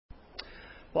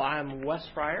Well, I'm Wes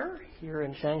Fryer here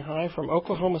in Shanghai from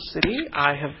Oklahoma City.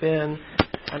 I have been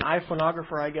an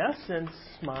iPhoneographer, I guess, since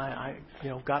I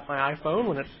got my iPhone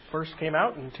when it first came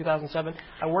out in 2007.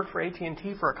 I worked for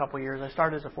AT&T for a couple of years. I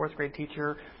started as a fourth grade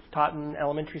teacher, taught in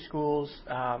elementary schools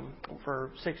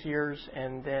for 6 years,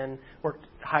 and then worked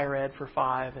higher ed for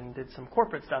 5 and did some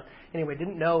corporate stuff. Anyway,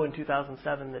 didn't know in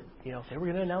 2007 that they were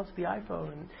going to announce the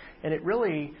iPhone, and it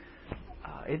really.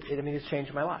 It's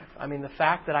changed my life. I mean, the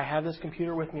fact that I have this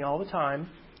computer with me all the time,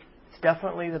 it's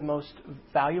definitely the most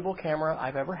valuable camera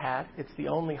I've ever had. It's the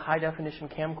only high-definition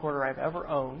camcorder I've ever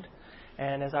owned.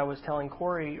 And as I was telling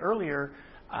Corey earlier,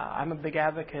 I'm a big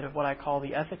advocate of what I call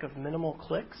the ethic of minimal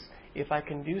clicks. If I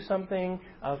can do something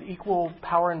of equal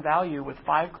power and value with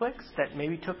 5 clicks that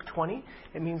maybe took 20,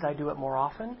 it means I do it more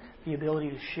often. The ability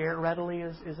to share readily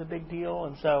is a big deal.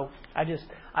 And so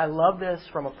I love this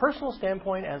from a personal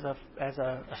standpoint as a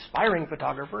aspiring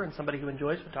photographer and somebody who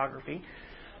enjoys photography.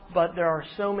 But there are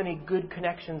so many good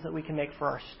connections that we can make for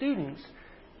our students,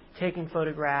 taking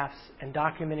photographs and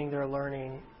documenting their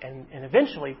learning and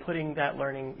eventually putting that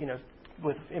learning,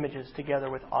 with images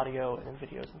together with audio and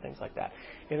videos and things like that.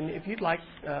 And if you'd like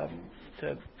to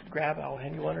grab, I'll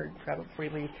hand you one or grab it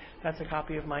freely. That's a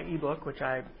copy of my ebook, which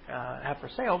I have for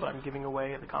sale, but I'm giving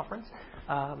away at the conference.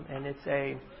 And it's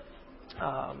a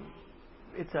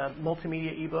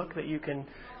multimedia ebook that you can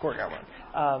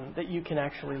that you can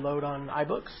actually load on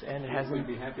iBooks, and it has. We'd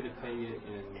be happy to pay you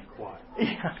in quad.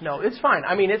 Yeah, no, it's fine.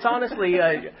 I mean, it's honestly,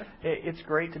 it's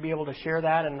great to be able to share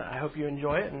that, and I hope you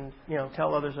enjoy it, and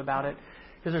tell others about it,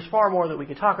 because there's far more that we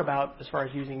could talk about as far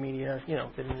as using media,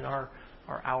 than in our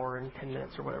hour and 10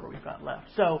 minutes or whatever we've got left.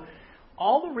 So.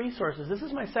 All the resources, this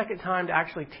is my second time to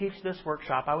actually teach this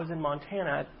workshop. I was in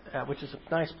Montana, which is a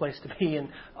nice place to be in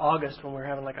August when we were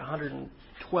having like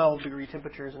 112-degree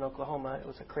temperatures in Oklahoma. It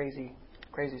was a crazy,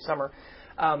 crazy summer.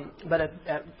 But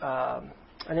at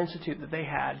an institute that they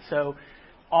had. So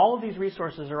all of these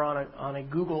resources are on a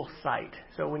Google site.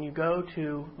 So when you go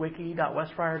to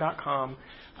wiki.wesfryer.com,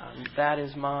 that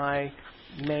is my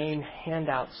main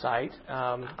handout site.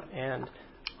 And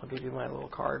I'll give you my little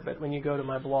card, but when you go to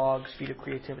my blog, Speed of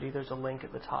Creativity, there's a link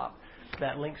at the top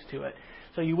that links to it.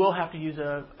 So you will have to use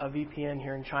a VPN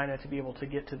here in China to be able to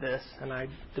get to this, and I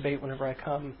debate whenever I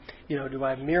come, do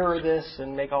I mirror this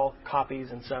and make all copies?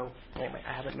 And so, anyway,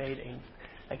 I haven't made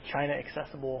a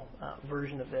China-accessible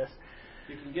version of this.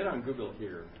 You can get on Google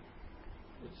here.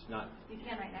 It's not. You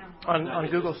can right now. On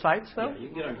Google Sites, though? Yeah, you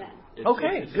can get on.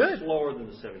 It's good. slower than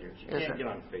the 7 years. You can't get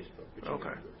on Facebook.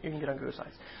 But you can get on Google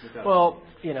Sites. Well,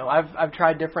 I've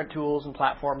tried different tools and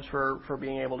platforms for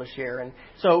being able to share, and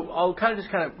so I'll kind of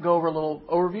go over a little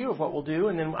overview of what we'll do,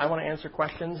 and then I want to answer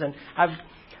questions. And I've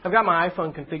got my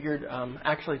iPhone configured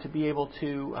actually to be able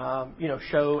to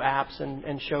show apps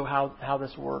and show how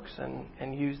this works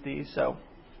and use these. So.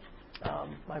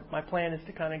 My plan is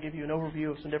to kind of give you an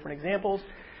overview of some different examples,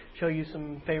 show you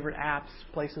some favorite apps,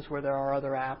 places where there are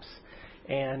other apps,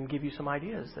 and give you some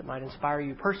ideas that might inspire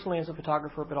you personally as a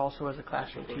photographer, but also as a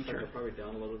classroom teacher. I probably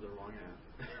downloaded the wrong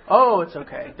app. Oh, it's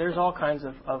okay. There's all kinds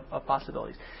of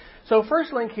possibilities. So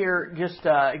first link here, just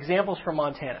examples from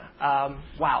Montana.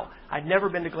 Wow, I'd never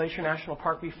been to Glacier National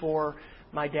Park before.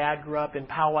 My dad grew up in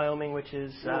Powell, Wyoming, which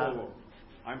is...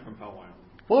 I'm from Powell, Wyoming.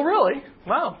 Well, really?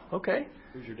 Wow, okay.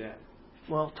 Who's your dad?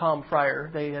 Well, Tom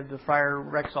Fryer. They had the Fryer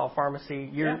Rexall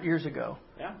Pharmacy years ago.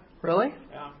 Yeah. Really?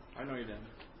 Yeah, I know your dad.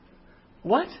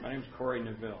 What? My name's Corey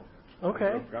Neville.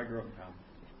 Okay. I grew up in Powell.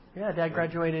 Yeah, Dad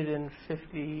graduated in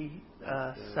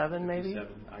 57, maybe?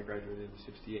 57. I graduated in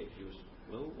 68. He was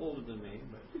a little older than me,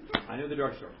 but I knew the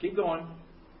drugstore. Keep going.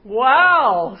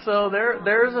 Wow! So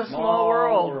there's a small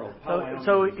world.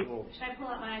 So should I pull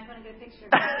out my iPhone and get a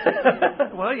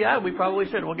picture? Well, yeah, we probably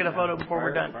should. We'll get a photo before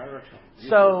we're done.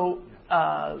 So,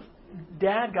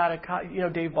 Dad got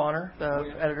Dave Bonner,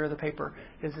 the editor of the paper,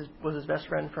 was his best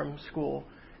friend from school,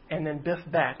 and then Biff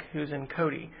Beck, who's in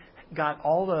Cody, got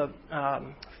all the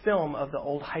film of the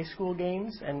old high school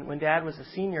games. And when Dad was a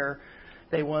senior,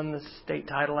 they won the state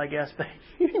title, I guess. But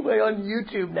anyway, on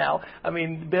YouTube now. I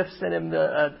mean, Biff sent him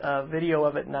the video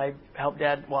of it, and I helped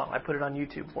Dad. Well, I put it on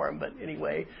YouTube for him. But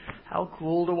anyway, how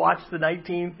cool to watch the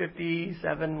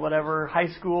 1957 whatever high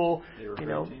school,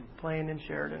 playing in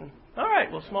Sheridan. All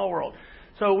right, well, small world.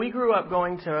 So we grew up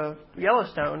going to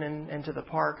Yellowstone and to the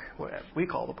park, what we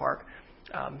call the park,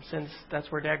 since that's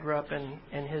where Dad grew up,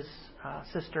 and his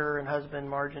sister and husband,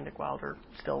 Marge and Nick Wilder,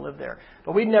 still live there.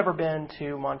 But we'd never been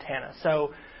to Montana.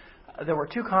 So there were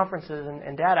 2 conferences,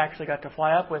 and Dad actually got to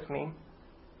fly up with me.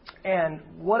 And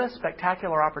what a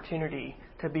spectacular opportunity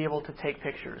to be able to take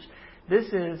pictures.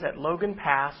 This is at Logan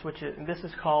Pass, this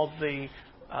is called the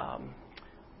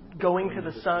Going to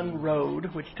the Sun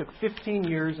Road, which took 15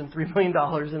 years and $3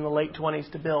 million in the late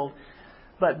 20s to build.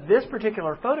 But this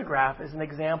particular photograph is an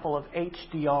example of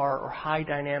HDR, or high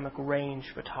dynamic range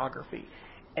photography.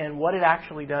 And what it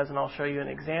actually does, and I'll show you an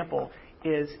example,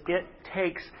 is it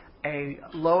takes a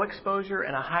low exposure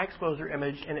and a high exposure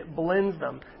image and it blends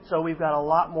them. So we've got a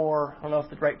lot more, I don't know if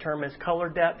the right term is color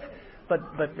depth,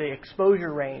 but the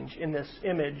exposure range in this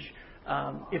image,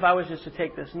 if I was just to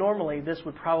take this normally, this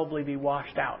would probably be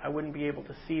washed out. I wouldn't be able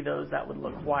to see those. That would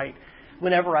look white.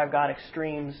 Whenever I've got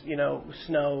extremes,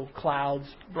 snow, clouds,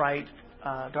 bright,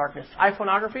 darkness.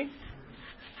 iPhoneography,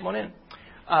 come on in.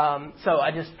 So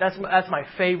that's my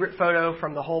favorite photo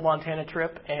from the whole Montana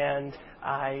trip, and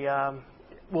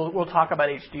we'll talk about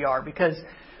HDR because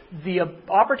the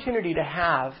opportunity to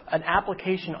have an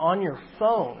application on your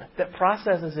phone that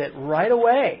processes it right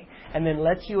away and then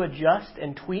lets you adjust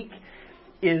and tweak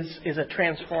is a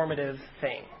transformative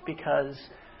thing because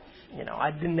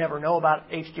I didn't never know about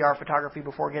HDR photography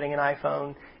before getting an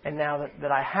iPhone, and now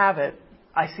that I have it,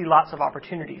 I see lots of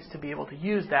opportunities to be able to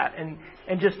use that and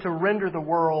just to render the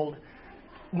world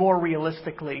more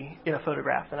realistically in a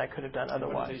photograph than I could have done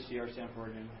otherwise. What does HDR stand for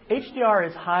again? HDR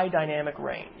is high dynamic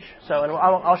range. So, and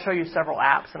I'll show you several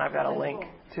apps, and I've got a link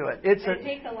to it. It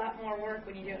takes a lot more work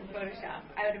when you do it in Photoshop.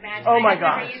 I would imagine. Oh my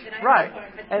gosh! Right.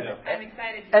 I'm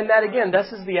excited. And that again,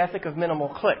 this is the ethic of minimal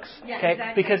clicks. Yeah, okay.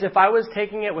 Exactly. Because if I was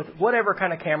taking it with whatever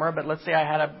kind of camera, but let's say I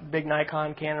had a big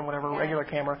Nikon, Canon, whatever regular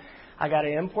camera, I got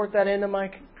to import that into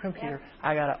my computer. Yeah.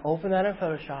 I got to open that in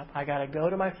Photoshop. I got to go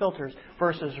to my filters.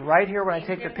 Versus right here when I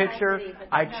take the picture,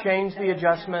 I change the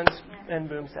adjustments and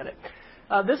boom, set it.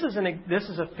 This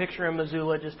is a picture in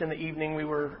Missoula just in the evening. We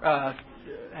were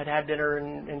had dinner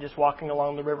and just walking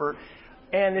along the river,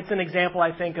 and it's an example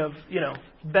I think of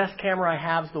best camera I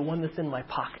have is the one that's in my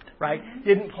pocket. Right? Mm-hmm.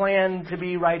 Didn't plan to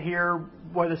be right here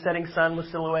where the setting sun was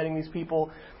silhouetting these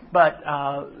people. But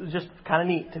it was just kind of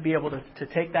neat to be able to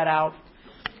take that out.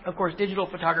 Of course, digital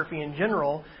photography in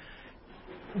general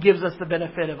gives us the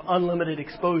benefit of unlimited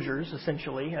exposures,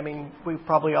 essentially. I mean, we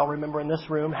probably all remember in this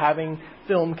room having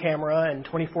film camera and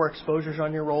 24 exposures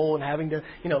on your roll and having to,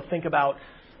 think about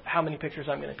how many pictures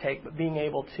I'm going to take. But being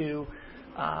able to,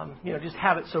 just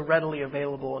have it so readily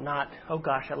available and not, oh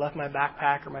gosh, I left my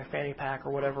backpack or my fanny pack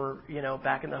or whatever,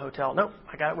 back in the hotel. Nope,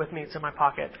 I got it with me. It's in my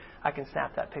pocket. I can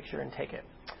snap that picture and take it.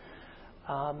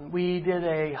 We did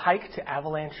a hike to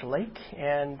Avalanche Lake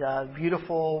and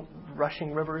beautiful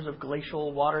rushing rivers of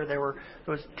glacial water. There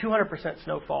was 200%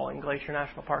 snowfall in Glacier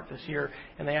National Park this year,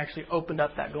 and they actually opened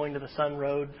up that Going to the Sun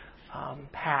Road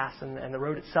pass and the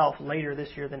road itself later this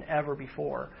year than ever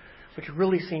before, which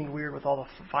really seemed weird with all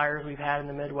the fires we've had in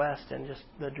the Midwest and just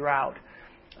the drought.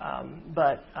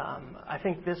 But I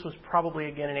think this was probably,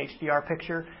 again, an HDR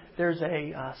picture. There's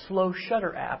a slow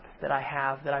shutter app that I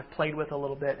have that I've played with a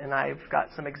little bit, and I've got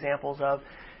some examples of,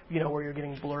 where you're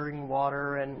getting blurring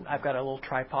water, and I've got a little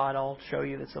tripod I'll show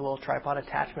you that's a little tripod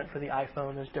attachment for the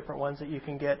iPhone. There's different ones that you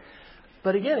can get.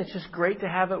 But again, it's just great to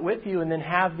have it with you and then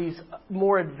have these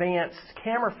more advanced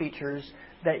camera features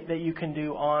that you can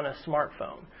do on a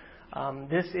smartphone.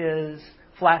 This is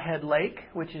Flathead Lake,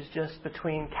 which is just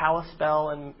between Kalispell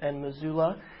and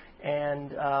Missoula. And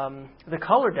the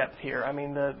color depth here, I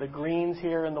mean, the greens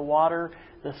here in the water,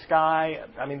 the sky,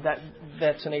 I mean,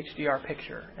 that's an HDR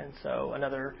picture. And so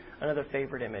another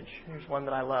favorite image. Here's one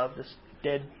that I love, this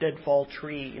dead fall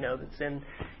tree, that's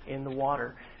in the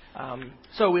water.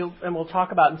 So we'll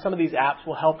talk about, and some of these apps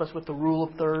will help us with the rule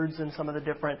of thirds and some of the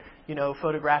different,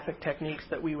 photographic techniques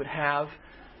that we would have.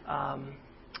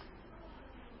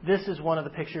 This is one of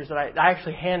the pictures that I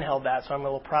actually handheld that, so I'm a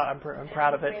little proud. I'm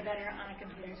proud of it. Way better on a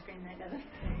computer screen than it does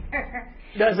there.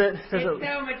 Does it? It's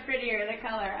so much prettier, the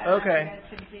color. I don't know if you guys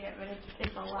can see it, but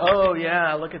it's a lot. Oh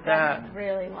yeah, look at that. That's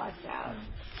really washed out.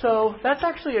 So that's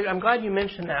actually, I'm glad you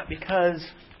mentioned that because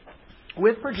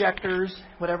with projectors,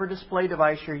 whatever display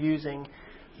device you're using,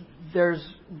 there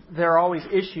are always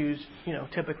issues,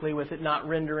 typically with it not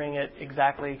rendering it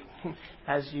exactly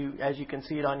as you can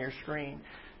see it on your screen.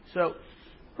 So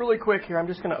really quick here, I'm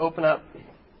just going to open up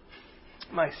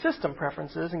my system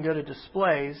preferences and go to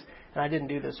displays. And I didn't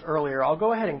do this earlier. I'll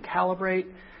go ahead and calibrate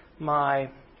my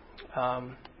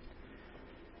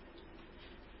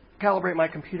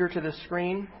computer to this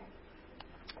screen.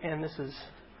 And this is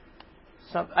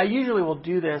I usually will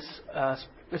do this,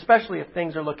 especially if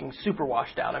things are looking super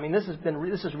washed out. I mean, this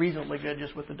is reasonably good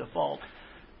just with the default.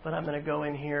 But I'm going to go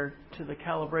in here to the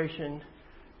calibration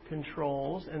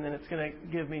controls, and then it's going to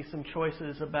give me some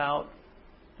choices about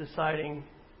deciding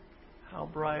how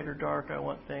bright or dark I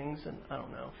want things, and I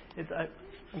don't know.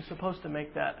 I'm supposed to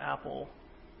make that apple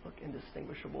look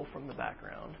indistinguishable from the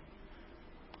background.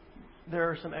 there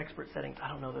are some expert settings. I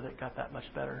don't know that it got that much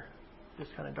better.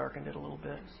 Just kind of darkened it a little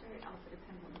bit. I'm sure it also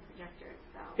depends on the projector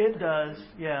itself. It does,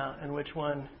 yeah, and which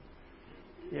one.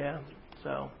 Yeah,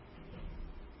 so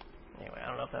anyway, I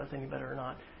don't know if that's any better or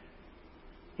not.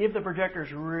 If the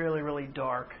projector's really, really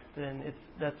dark, then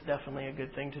that's definitely a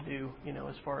good thing to do,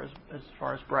 as far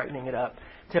as brightening it up.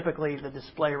 Typically, the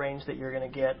display range that you're going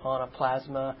to get on a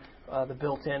plasma, the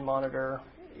built-in monitor,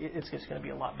 it's just going to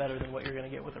be a lot better than what you're going to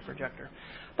get with a projector.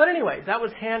 But anyway, that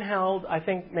was handheld, I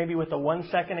think maybe with a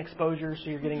 1-second exposure, so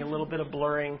you're getting a little bit of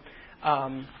blurring.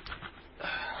 Let's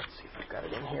see if I've got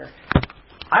it in here.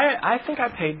 I think I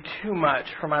paid too much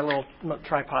for my little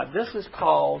tripod. This is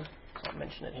called, I'll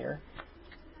mention it here.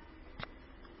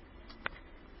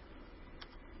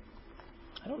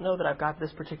 I don't know that I've got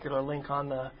this particular link on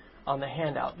the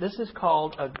handout. This is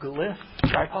called a Glyph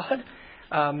tripod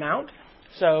mount.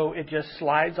 So it just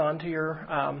slides onto your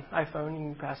iPhone.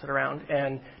 You can pass it around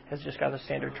and has just got a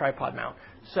standard tripod mount.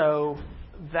 So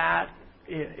that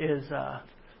is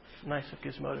nice of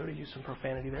Gizmodo to use some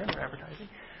profanity there in their advertising.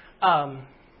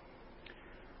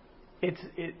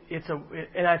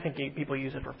 And I think people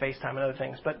use it for FaceTime and other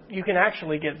things. But you can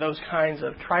actually get those kinds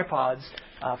of tripods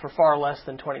for far less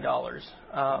than $20. Did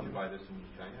you buy this in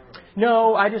China? Or?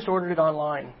 No, I just ordered it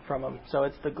online from them. So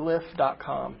it's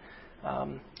theglyph.com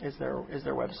is their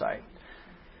website.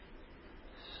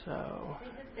 So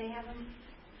They have them,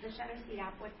 the Shutterseed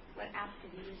app. What app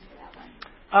did you use for that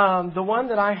one? The one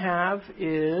that I have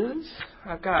is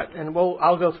I've got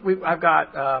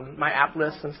my app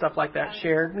lists and stuff like that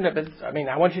shared. No, but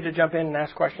I want you to jump in and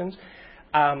ask questions.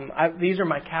 These are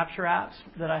my capture apps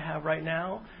that I have right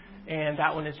now, and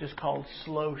that one is just called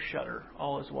Slow Shutter,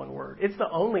 all is one word. It's the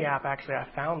only app actually I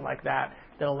found like that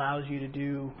allows you to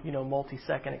do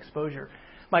multi-second exposure.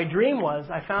 My dream was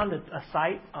I found a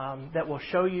site that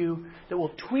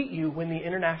will tweet you when the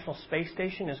International Space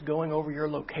Station is going over your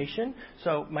location.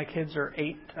 So my kids are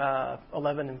 8,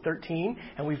 11, and 13,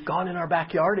 and we've gone in our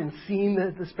backyard and seen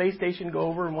the space station go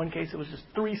over. In one case, it was just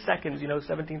 3 seconds,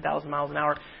 17,000 miles an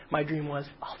hour. My dream was,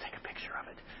 I'll take a picture of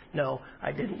it. No,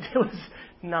 I didn't. It was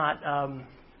not.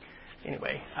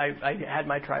 Anyway, I had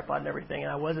my tripod and everything,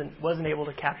 and I wasn't able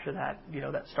to capture that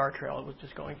that star trail. It was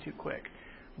just going too quick.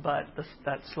 But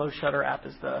that Slow Shutter app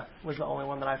was the only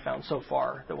one that I found so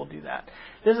far that will do that.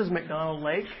 This is McDonald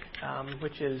Lake,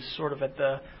 which is sort of at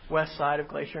the west side of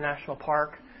Glacier National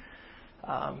Park.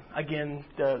 Again,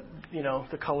 the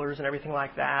colors and everything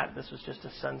like that. This was just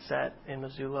a sunset in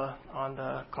Missoula on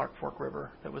the Clark Fork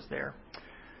River that was there.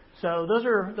 So those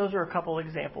are a couple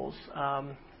examples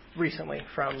recently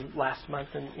from last month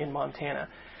in Montana.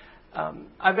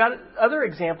 I've got other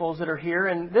examples that are here,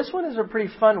 and this one is a pretty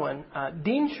fun one.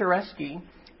 Dean Sharesky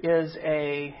is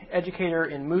an educator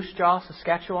in Moose Jaw,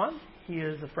 Saskatchewan. He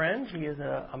is a friend. He is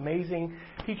an amazing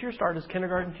teacher, started as a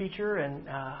kindergarten teacher, and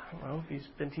he's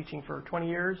been teaching for 20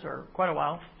 years or quite a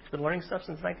while. He's been learning stuff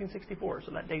since 1964,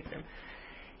 so that dates him.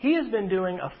 He has been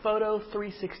doing a Photo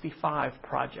 365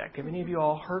 project. Have any of you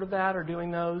all heard of that or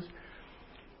doing those?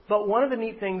 But one of the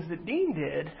neat things that Dean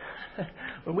did,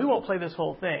 and we won't play this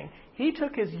whole thing, he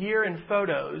took his year in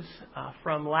photos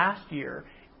from last year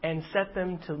and set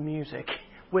them to music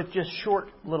with just short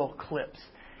little clips.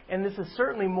 And this is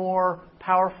certainly more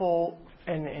powerful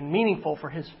and meaningful for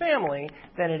his family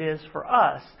than it is for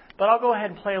us. But I'll go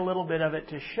ahead and play a little bit of it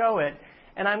to show it.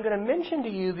 And I'm going to mention to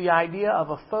you the idea of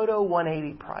a Photo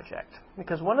 180 project.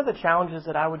 Because one of the challenges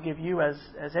that I would give you as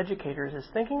educators is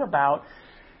thinking about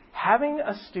having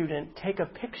a student take a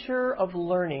picture of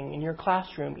learning in your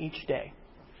classroom each day.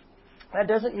 That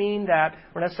doesn't mean that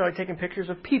we're necessarily taking pictures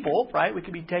of people, right? We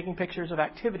could be taking pictures of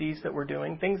activities that we're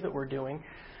doing, things that we're doing.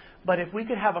 But if we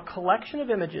could have a collection of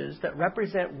images that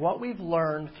represent what we've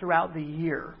learned throughout the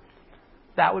year,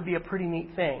 that would be a pretty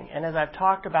neat thing. And as I've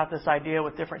talked about this idea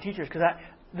with different teachers, because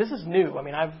this is new. I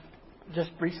mean, I've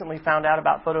just recently found out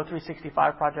about Photo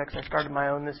 365 projects. I started my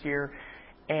own this year.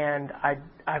 And I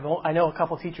know a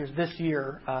couple teachers this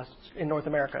year in North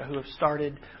America who have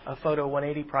started a Photo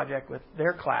 180 project with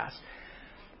their class.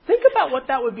 Think about what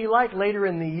that would be like later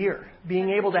in the year, being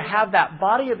able to have that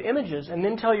body of images and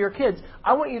then tell your kids,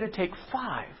 I want you to take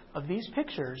 5 of these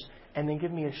pictures and then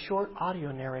give me a short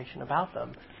audio narration about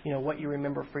them, what you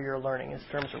remember for your learning in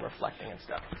terms of reflecting and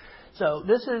stuff. So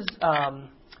this is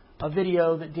a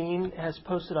video that Dean has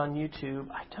posted on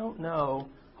YouTube. I don't know.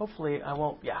 Hopefully I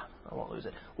won't lose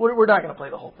it. We're not going to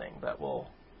play the whole thing, but we'll...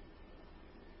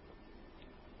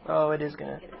 Oh, it is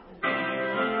going to...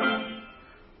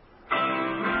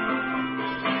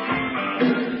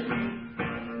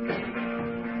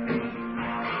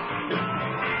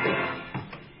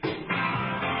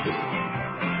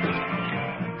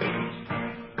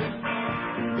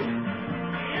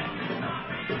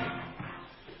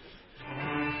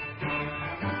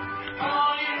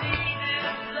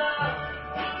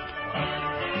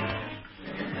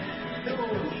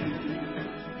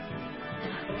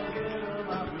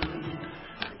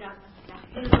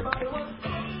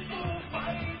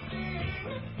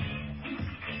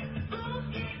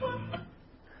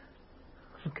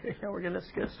 we're going to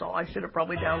get installed. I should have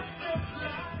probably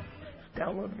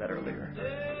downloaded that earlier.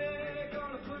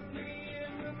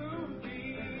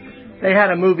 They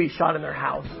had a movie shot in their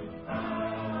house.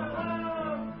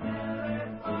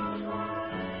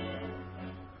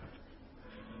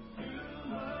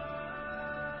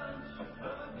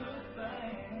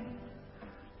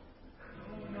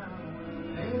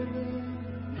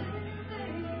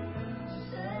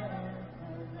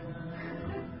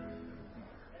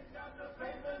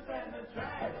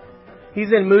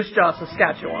 He's in Moose Jaw,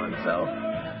 Saskatchewan, so.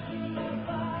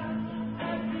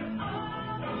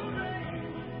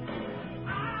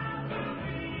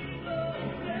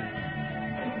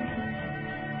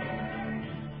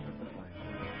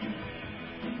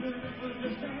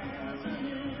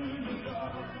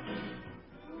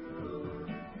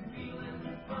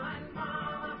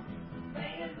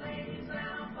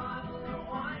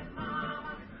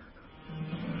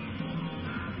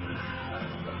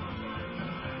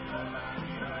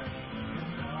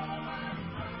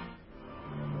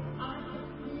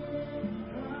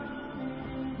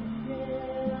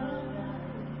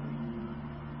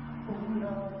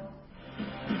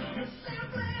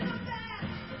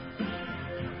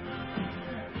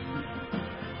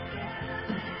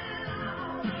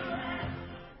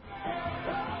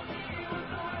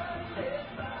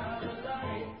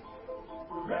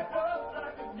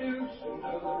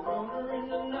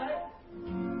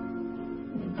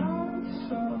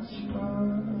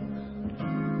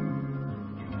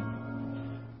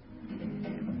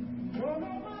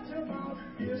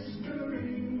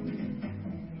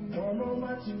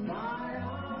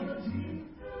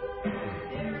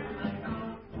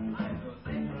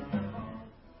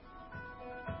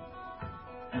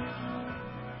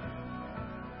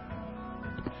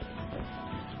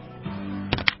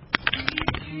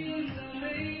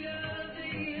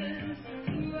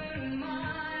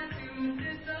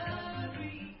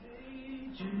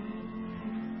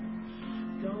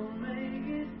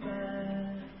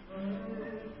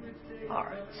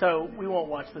 So we won't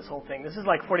watch this whole thing. This is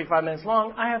like 45 minutes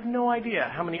long. I have no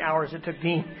idea how many hours it took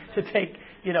Dean to take,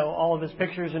 all of his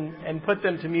pictures and put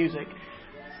them to music.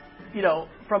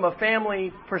 From a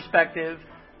family perspective,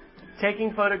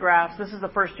 taking photographs, this is the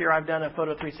first year I've done a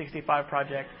Photo 365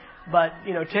 project, but,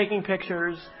 taking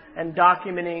pictures and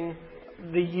documenting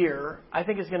the year, I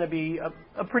think is going to be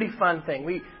a pretty fun thing.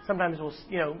 We sometimes will,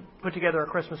 put together a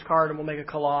Christmas card and we'll make a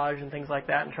collage and things like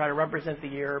that and try to represent the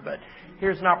year. But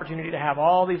here's an opportunity to have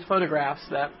all these photographs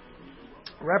that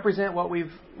represent what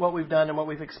we've done and what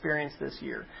we've experienced this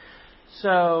year.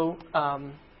 So,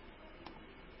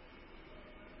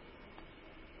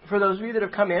 for those of you that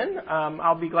have come in,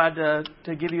 I'll be glad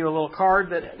to give you a little card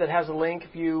that has a link.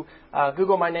 If you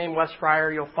Google my name, Wes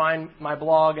Fryer, you'll find my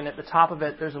blog, and at the top of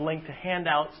it, there's a link to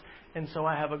handouts. And so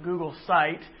I have a Google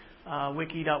site,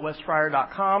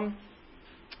 wiki.wesfryer.com,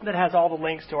 that has all the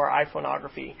links to our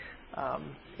iPhoneography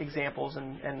examples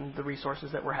and the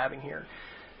resources that we're having here.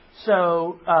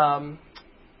 So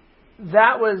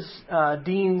that was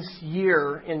Dean's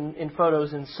year in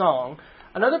photos and song.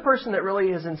 Another person that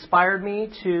really has inspired me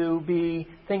to be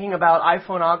thinking about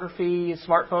iPhoneography,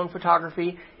 smartphone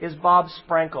photography, is Bob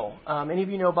Sprankle. Any of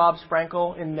you know Bob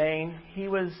Sprankle in Maine? He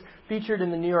was featured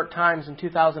in the New York Times in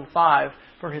 2005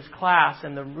 for his class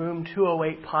in the Room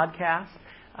 208 podcast.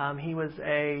 He was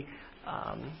a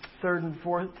third and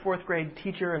fourth grade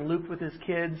teacher and looped with his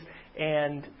kids,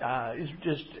 and is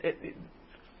just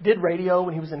did radio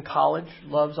when he was in college,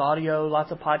 loves audio,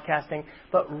 lots of podcasting,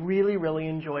 but really, really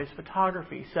enjoys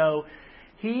photography. So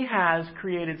he has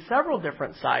created several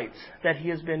different sites that he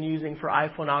has been using for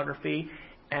iPhoneography,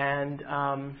 and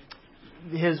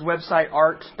his website,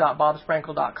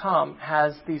 art.bobsprankle.com,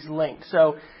 has these links.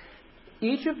 So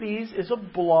each of these is a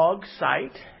blog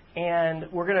site, and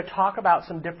we're going to talk about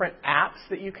some different apps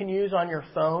that you can use on your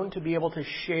phone to be able to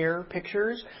share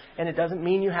pictures. And it doesn't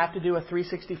mean you have to do a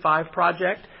 365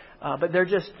 project, but they're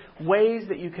just ways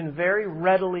that you can very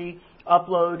readily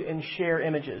upload and share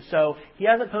images. So he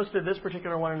hasn't posted this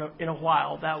particular one in a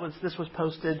while. This was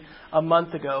posted a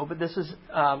month ago, but this is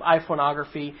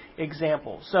iPhoneography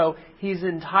example. So he's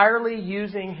entirely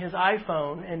using his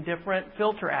iPhone and different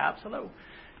filter apps.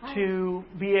 To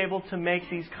be able to make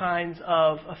these kinds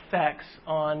of effects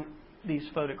on these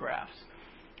photographs.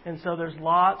 And so there's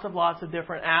lots of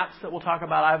different apps that we'll talk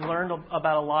about. I've learned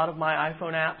about a lot of my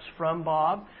iPhone apps from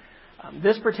Bob.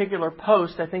 This particular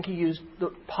post, I think he used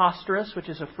the Posterous, which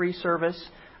is a free service,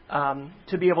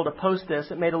 to be able to post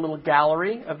this. It made a little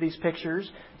gallery of these pictures.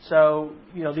 So,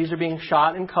 these are being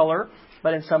shot in color.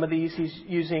 But in some of these, he's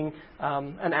using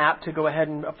an app to go ahead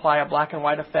and apply a black and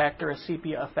white effect or a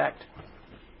sepia effect.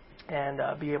 and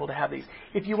be able to have these.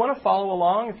 If you want to follow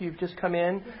along, if you've just come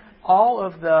in, all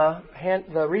of the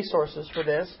resources for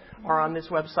this are on this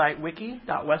website,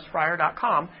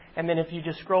 wiki.westfryer.com. And then if you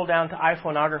just scroll down to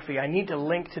iPhoneography, I need to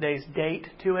link today's date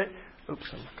to it.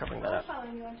 Oops, I'm covering that up. I'm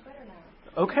following you on Twitter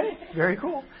now. Okay, very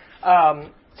cool.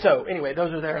 So anyway,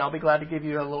 those are there, and I'll be glad to give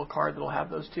you a little card that will have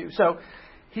those too. So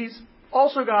he's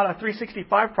also got a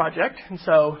 365 project, and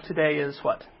so today is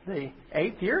what, the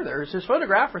 8th year? There's his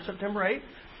photograph for September 8th.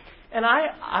 And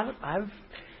I've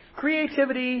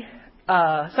creativity.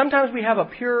 Sometimes we have a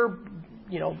pure,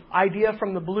 idea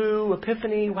from the blue,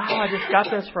 epiphany. Wow, I just got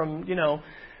this from,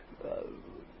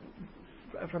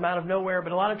 from out of nowhere.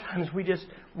 But a lot of times we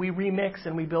remix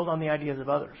and we build on the ideas of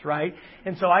others, right?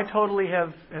 And so I totally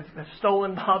have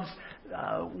stolen Bob's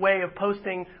way of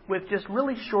posting with just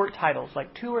really short titles,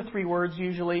 like 2 or 3 words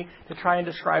usually, to try and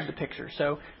describe the picture.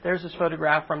 So there's this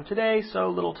photograph from today, so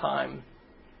little time.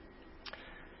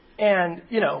 And,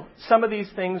 some of these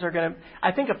things are going to,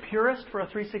 I think a purist for a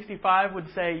 365 would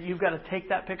say you've got to take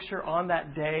that picture on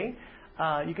that day.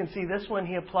 You can see this one,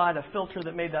 he applied a filter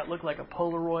that made that look like a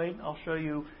Polaroid. I'll show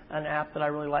you an app that I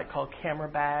really like called Camera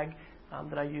Bag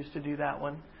that I use to do that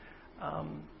one.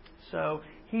 So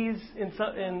he's, in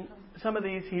some of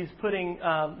these, he's putting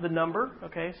the number,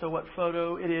 okay, so what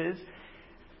photo it is.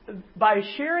 By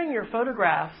sharing your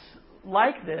photographs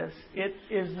like this, it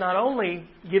is not only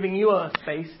giving you a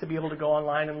space to be able to go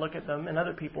online and look at them and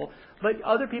other people, but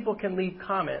other people can leave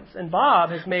comments. And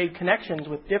Bob has made connections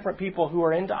with different people who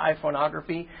are into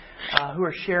iPhoneography, who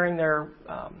are sharing their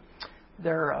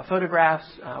photographs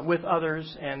with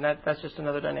others, and that's just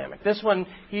another dynamic. This one,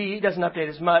 he doesn't update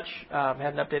as much. I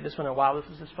haven't updated this one in a while. This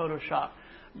is his Photoshop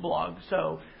blog.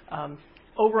 So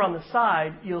over on the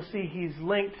side, you'll see he's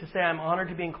linked to say, I'm honored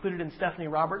to be included in Stephanie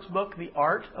Roberts' book, The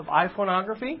Art of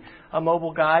iPhoneography, a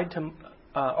mobile guide to,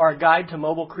 or a guide to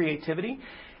mobile creativity.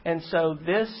 And so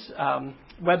this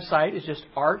website is just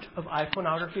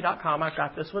artofiPhoneography.com. I've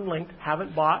got this one linked.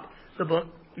 Haven't bought the book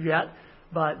yet,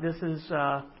 but this is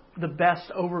the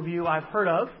best overview I've heard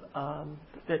of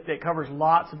that covers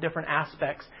lots of different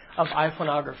aspects of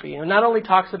iPhoneography. And it not only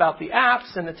talks about the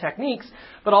apps and the techniques,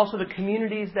 but also the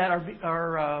communities that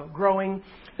are growing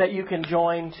that you can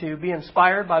join to be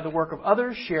inspired by the work of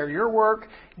others, share your work,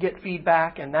 get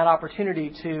feedback, and that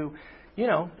opportunity to,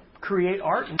 create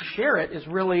art and share it is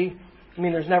really,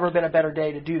 there's never been a better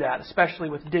day to do that, especially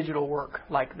with digital work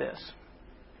like this.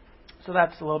 So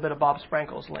that's a little bit of Bob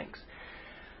Sprankle's links.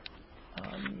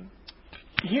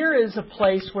 Here is a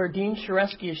place where Dean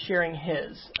Sharesky is sharing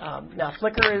his. Now,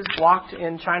 Flickr is blocked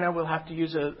in China. We'll have to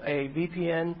use a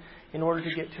VPN in order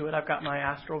to get to it. I've got my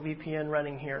Astral VPN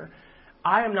running here.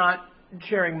 I am not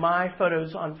sharing my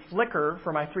photos on Flickr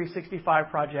for my 365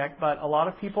 project, but a lot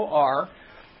of people are.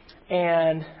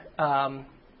 And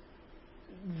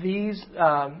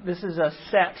this is a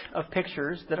set of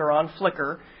pictures that are on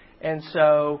Flickr. And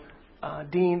so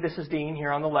this is Dean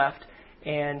here on the left.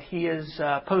 And he is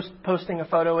posting a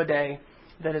photo a day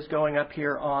that is going up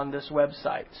here on this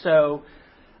website. So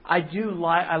I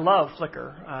love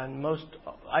Flickr. And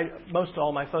most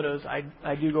all my photos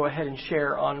I do go ahead and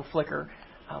share on Flickr.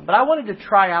 But I wanted to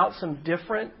try out some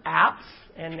different apps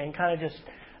and kind of just,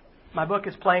 my book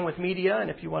is Playing with Media, and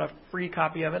if you want a free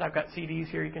copy of it, I've got CDs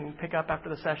here you can pick up after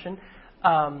the session.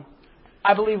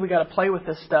 I believe we got to play with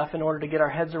this stuff in order to get our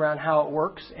heads around how it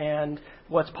works and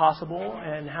what's possible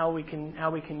and how we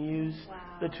can use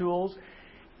the tools.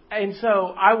 And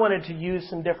so I wanted to use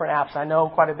some different apps. I know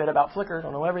quite a bit about Flickr,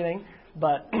 don't know everything,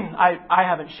 but I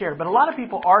haven't shared. But a lot of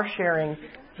people are sharing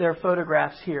their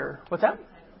photographs here. What's that?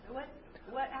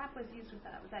 What app was used with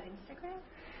that? Was that Instagram?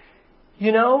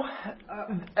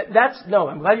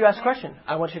 I'm glad you asked a question.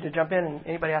 I want you to jump in and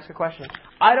anybody ask a question.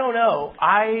 I don't know.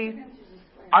 I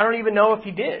don't even know if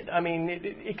he did.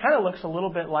 It kind of looks a little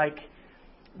bit like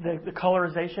the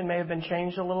colorization may have been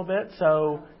changed a little bit,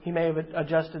 so he may have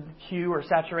adjusted hue or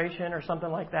saturation or something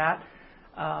like that.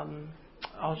 Like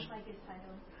his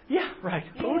title. Yeah, right.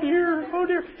 Oh dear.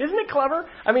 Isn't it clever?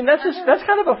 That's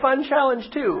kind of a fun challenge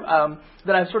too,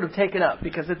 that I've sort of taken up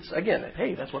because it's, again,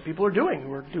 hey, that's what people are doing.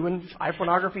 We're doing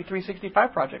iPhoneography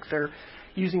 365 projects. They're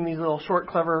using these little short,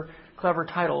 clever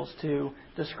titles to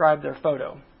describe their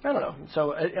photo. I don't know.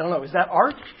 So I don't know. Is that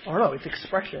art? I don't know. It's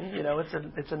expression.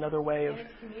 It's another way of. And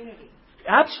it's community.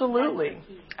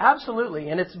 Absolutely,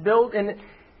 and it's built. And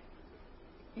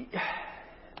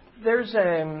there's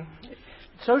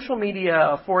social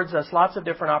media affords us lots of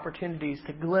different opportunities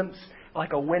to glimpse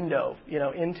like a window,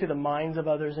 into the minds of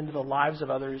others, into the lives of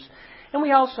others, and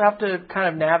we also have to kind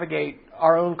of navigate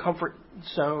our own comfort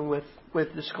zone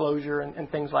with disclosure and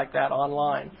things like that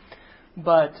online,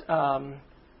 but.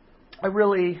 I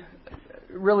really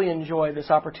enjoy this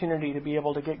opportunity to be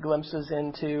able to get glimpses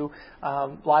into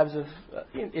lives of,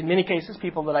 in many cases,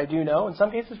 people that I do know. In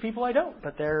some cases, people I don't.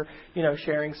 But they're,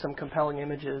 sharing some compelling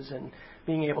images and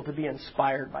being able to be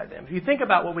inspired by them. If you think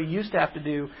about what we used to have to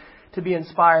do to be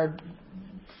inspired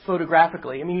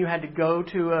photographically, I mean, you had to go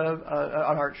to an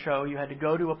art show, you had to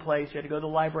go to a place, you had to go to the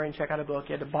library and check out a book,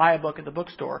 you had to buy a book at the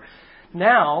bookstore.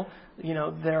 Now,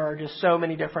 there are just so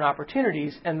many different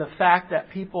opportunities, and the fact that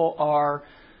people are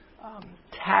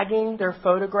tagging their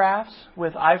photographs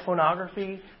with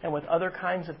iPhoneography and with other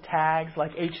kinds of tags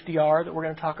like HDR that we're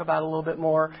going to talk about a little bit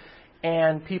more,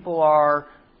 and people are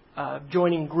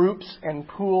joining groups and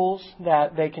pools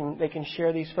that they can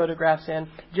share these photographs in,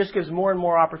 just gives more and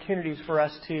more opportunities for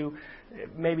us to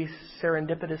maybe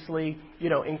serendipitously,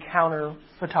 encounter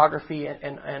photography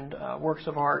and works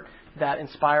of art that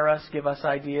inspire us, give us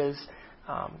ideas,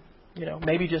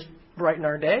 maybe just brighten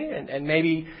our day and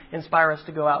maybe inspire us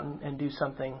to go out and do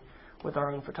something with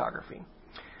our own photography.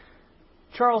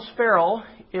 Charles Farrell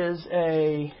is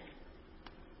a...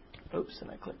 Oops,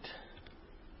 and I clicked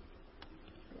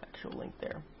the actual link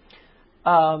there.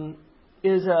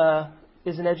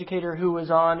 Is an educator who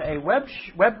was on a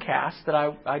webcast that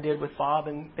I did with Bob,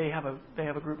 and they have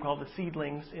a group called the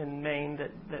Seedlings in Maine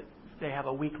that they have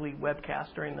a weekly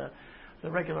webcast during the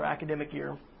regular academic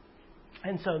year.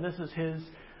 And so this is his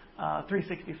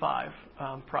 365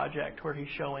 project where he's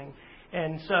showing.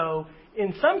 And so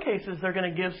in some cases they're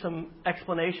going to give some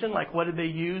explanation, like what did they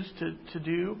use to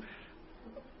do.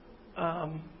 I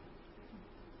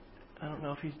don't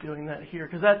know if he's doing that here,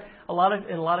 because in a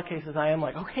lot of cases I am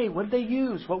like, okay, what did they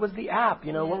use? What was the app?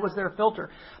 What was their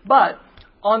filter? But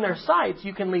on their sites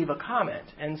you can leave a comment,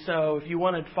 and so if you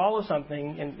want to follow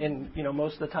something, and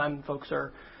most of the time folks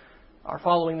are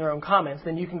following their own comments,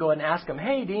 then you can go ahead and ask them,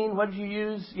 hey Dean, what did you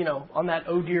use? On that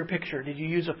oh dear picture, did you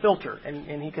use a filter?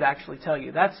 And he could actually tell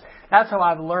you. That's how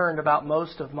I've learned about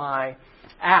most of my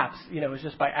apps. Is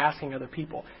just by asking other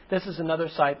people. This is another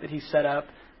site that he set up,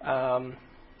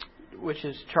 which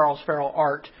is Charles Farrell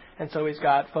Art. And so he's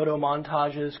got photo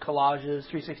montages, collages,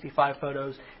 365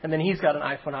 photos, and then he's got an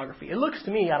iPhoneography. It looks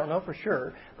to me, I don't know for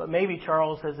sure, but maybe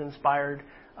Charles has inspired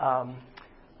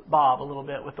Bob a little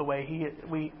bit with the way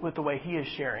he is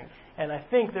sharing. And I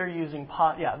think they're using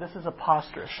this is a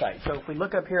Posterous site. So if we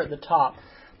look up here at the top,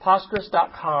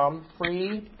 Posterous.com,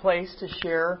 free place to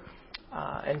share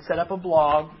and set up a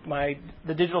blog.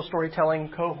 The digital storytelling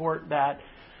cohort that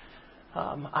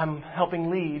I'm helping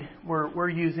lead, we're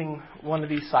using one of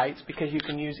these sites because you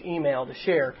can use email to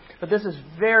share. But this is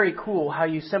very cool how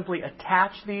you simply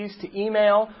attach these to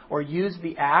email or use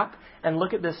the app and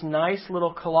look at this nice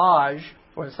little collage.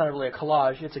 Well, it's not really a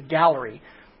collage, it's a gallery.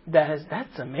 That's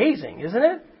amazing, isn't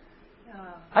it?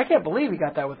 I can't believe you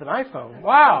got that with an iPhone.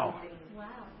 Wow.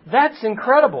 That's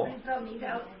incredible.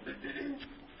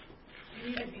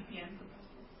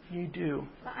 You do.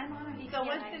 But I'm on a VPN. So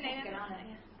what's the name? I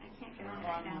can't get on it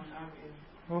right now.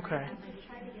 Okay.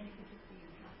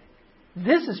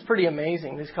 This is pretty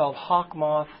amazing. This is called Hawk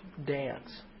Moth Dance.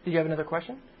 Do you have another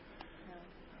question?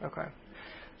 No. Okay.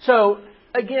 So,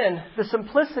 again, the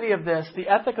simplicity of this, the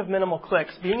ethic of minimal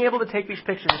clicks, being able to take these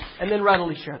pictures and then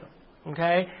readily share them.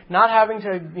 Okay? Not having to,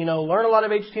 learn a lot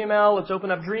of HTML. Let's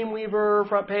open up Dreamweaver,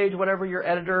 front page, whatever your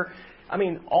editor. I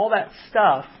mean, all that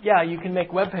stuff, you can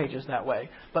make web pages that way.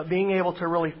 But being able to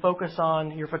really focus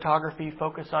on your photography,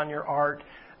 focus on your art,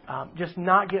 just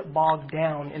not get bogged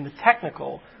down in the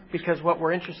technical, because what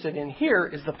we're interested in here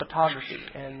is the photography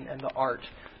and the art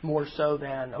more so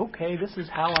than, okay, this is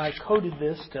how I coded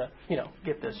this to,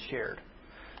 get this shared.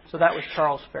 So that was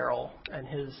Charles Farrell and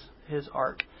his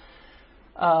art.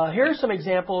 Here are some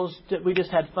examples that we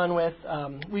just had fun with.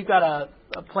 We've got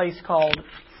a place called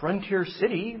Frontier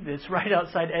City that's right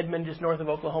outside Edmond, just north of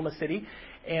Oklahoma City.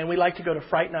 And we like to go to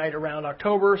Fright Night around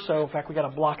October. So, in fact, we got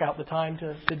to block out the time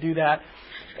to do that.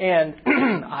 And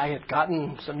I had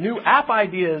gotten some new app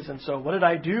ideas. And so what did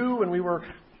I do when we were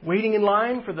waiting in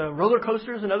line for the roller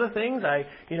coasters and other things? I,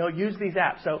 used these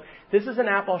apps. So this is an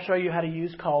app I'll show you how to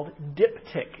use called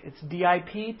Diptic. It's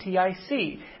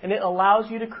DIPTIC. And it allows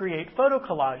you to create photo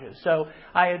collages. So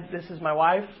this is my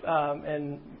wife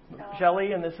and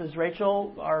Shelley, and this is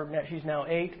Rachel. She's now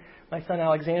 8. My son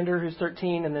Alexander, who's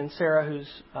 13, and then Sarah, who's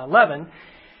 11.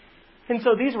 And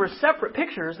so these were separate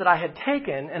pictures that I had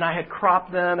taken, and I had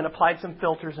cropped them and applied some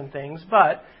filters and things.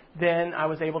 But then I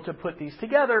was able to put these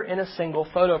together in a single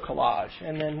photo collage.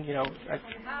 And then,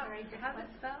 How's it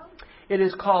spelled? It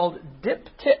is called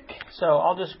Diptic. So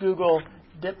I'll just Google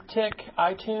Diptic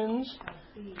iTunes.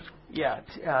 Yeah,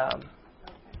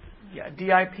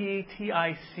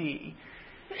 DIPTIC.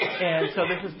 And so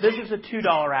this is a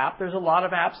 $2 app. There's a lot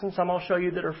of apps, and some I'll show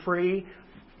you that are free.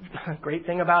 Great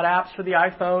thing about apps for the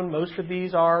iPhone, most of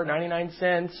these are 99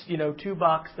 cents,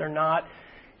 $2. They're not,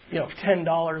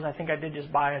 $10. I think I did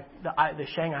just buy the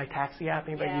Shanghai taxi app.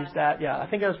 Anybody use that? Yeah, I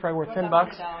think it was probably worth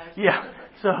 $10. Yeah.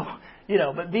 So,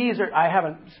 but these I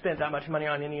haven't spent that much money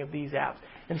on any of these apps.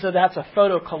 And so that's a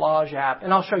photo collage app,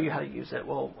 and I'll show you how to use it.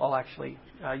 I'll actually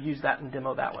use that and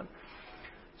demo that one.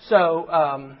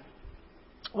 So,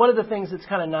 one of the things that's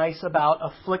kind of nice about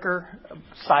a Flickr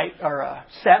site or a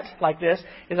set like this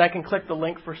is I can click the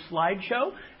link for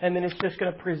slideshow, and then it's just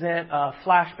going to present a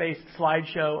flash-based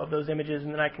slideshow of those images,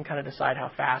 and then I can kind of decide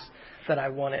how fast that I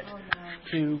want it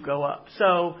to go up.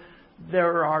 So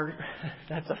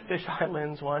that's a fisheye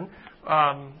lens one.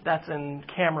 That's in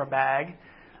Camera Bag.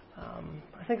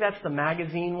 I think that's the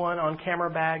magazine one on Camera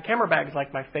Bag. Camera Bag is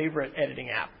like my favorite editing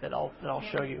app that I'll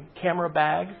show you. Camera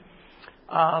Bag.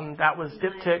 That was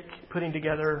Diptyque putting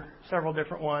together several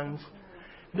different ones.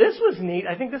 This was neat.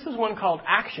 I think this is one called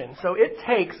Action. So it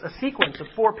takes a sequence of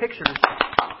 4 pictures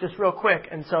just real quick.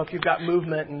 And so if you've got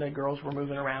movement and the girls were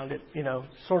moving around, it,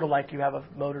 sort of like you have a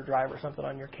motor drive or something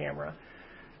on your camera.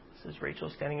 This is Rachel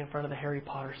standing in front of the Harry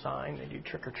Potter sign. They do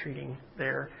trick-or-treating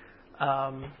there.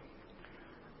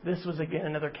 This was, again,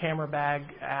 another Camera Bag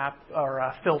app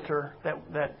or filter that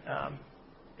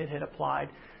it had applied.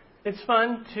 It's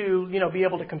fun to, be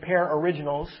able to compare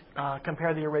originals,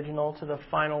 compare the original to the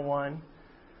final one.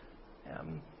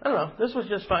 I don't know. This was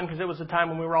just fun because it was a time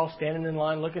when we were all standing in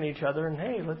line looking at each other and,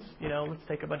 hey, let's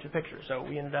take a bunch of pictures. So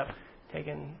we ended up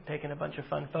taking a bunch of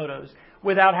fun photos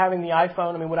without having the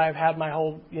iPhone. I mean, would I have had my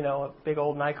whole, a big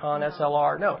old Nikon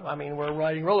SLR? No. I mean, we're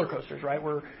riding roller coasters, right?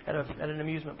 We're at an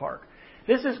amusement park.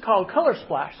 This is called Color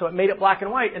Splash. So it made it black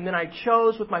and white, and then I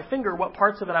chose with my finger what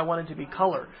parts of it I wanted to be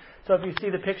color. So if you see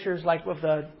the pictures like with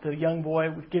the young boy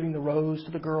giving the rose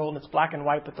to the girl, and it's black and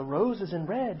white, but the rose is in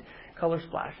red, Color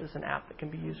Splash is an app that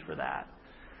can be used for that.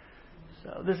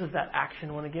 So this is that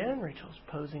Action one again. Rachel's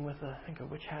posing with, I think, a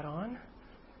witch hat on.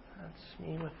 That's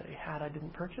me with a hat I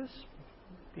didn't purchase,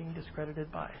 being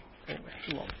discredited by. Anyway,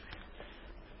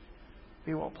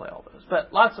 we won't play all those,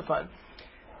 but lots of fun.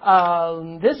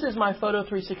 This is my Photo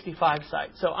 365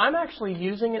 site. So I'm actually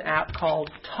using an app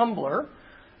called Tumblr.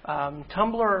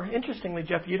 Tumblr, interestingly,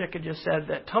 Jeff Udick had just said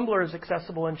that Tumblr is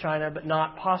accessible in China, but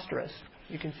not Posterous.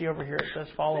 You can see over here it says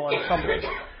follow on Tumblr.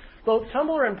 Both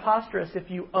Tumblr and Posterous, if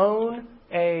you own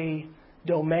a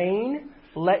domain,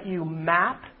 let you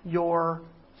map your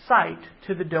site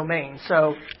to the domain.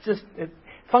 So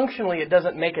functionally, it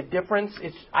doesn't make a difference.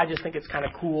 I just think it's kind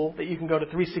of cool that you can go to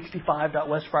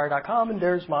 365.westfire.com and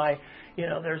there's my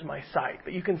site.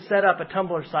 But you can set up a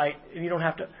Tumblr site and you don't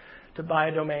have to buy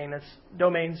a domain.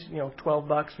 Domains,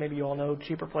 $12. Maybe you all know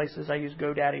cheaper places. I use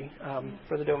GoDaddy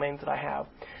for the domains that I have.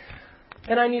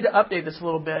 And I need to update this a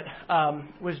little bit.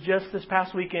 Was just this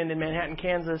past weekend in Manhattan,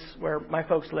 Kansas, where my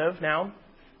folks live now.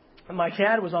 My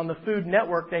dad was on the Food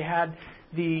Network. They had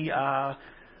the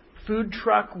food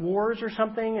truck wars or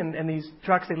something, and these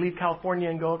trucks, they leave California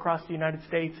and go across the United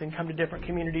States and come to different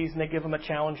communities, and they give them a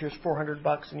challenge. Here's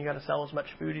 $400, and you got to sell as much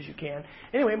food as you can.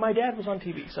 Anyway, my dad was on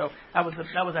TV, so that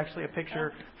was actually a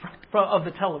picture of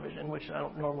the television, which I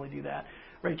don't normally do that.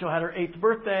 Rachel had her 8th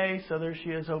birthday, so there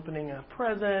she is opening a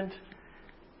present.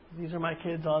 These are my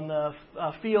kids on the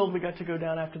field. We got to go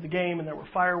down after the game, and there were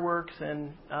fireworks,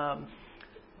 and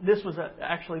this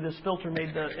filter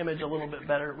made the image a little bit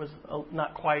better. It was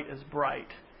not quite as bright.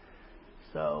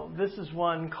 So this is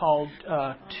one called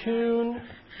Toon.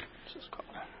 What's this called?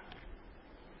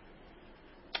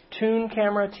 Toon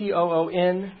Camera,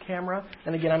 Toon Camera.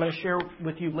 And again, I'm going to share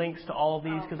with you links to all of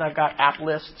these because I've got app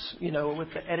lists,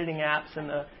 with the editing apps and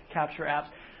the capture apps.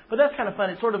 But that's kind of fun.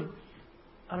 It's sort of,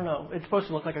 I don't know, it's supposed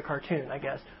to look like a cartoon, I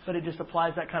guess. But it just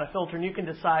applies that kind of filter, and you can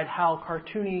decide how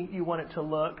cartoony you want it to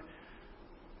look.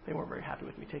 They weren't very happy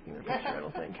with me taking their picture, I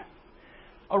don't think.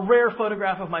 A rare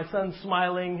photograph of my son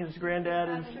smiling. His granddad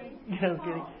is,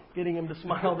 getting him to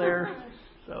smile there.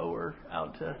 So we're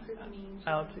out to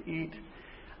eat.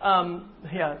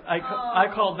 I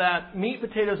called that meat,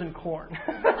 potatoes, and corn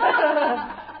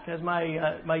because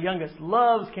my youngest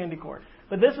loves candy corn.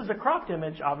 But this is a cropped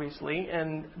image, obviously,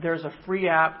 and there's a free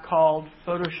app called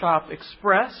Photoshop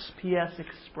Express, PS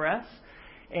Express.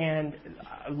 And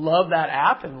I love that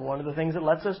app, and one of the things it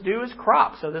lets us do is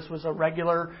crop. So this was a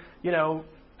regular,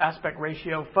 aspect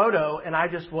ratio photo, and I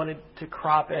just wanted to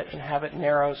crop it and have it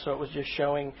narrow so it was just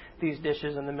showing these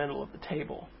dishes in the middle of the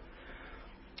table.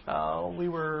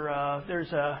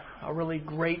 There's a really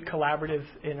great collaborative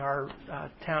in our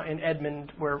town in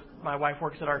Edmond where my wife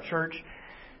works at our church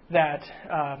that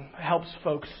helps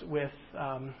folks with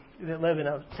that live in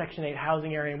a Section 8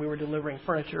 housing area, and we were delivering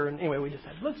furniture. And anyway, we just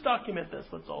said, let's document this.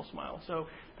 Let's all smile. So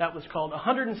that was called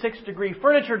 106-degree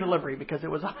furniture delivery because it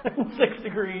was 106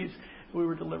 degrees. We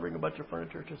were delivering a bunch of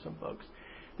furniture to some folks.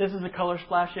 This is a color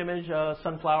splash image, a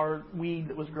sunflower weed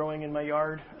that was growing in my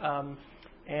yard,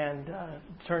 and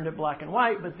turned it black and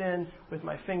white, but then with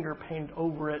my finger painted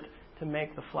over it to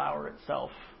make the flower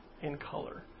itself in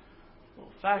color. A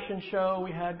little fashion show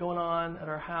we had going on at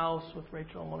our house with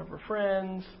Rachel and one of her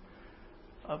friends.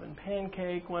 Oven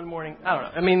pancake one morning. I don't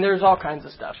know. I mean, there's all kinds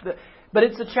of stuff. But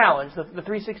it's a challenge. The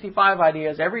 365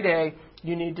 idea is every day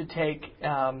you need to take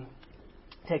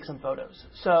some photos.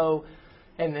 So,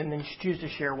 and then choose to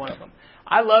share one of them.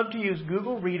 I love to use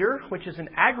Google Reader, which is an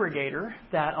aggregator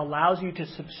that allows you to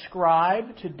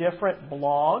subscribe to different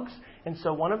blogs. And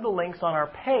so one of the links on our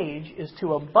page is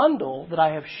to a bundle that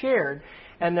I have shared.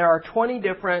 And there are 20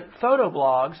 different photo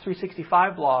blogs,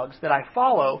 365 blogs that I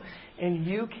follow. And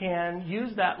you can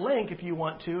use that link if you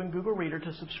want to in Google Reader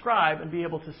to subscribe and be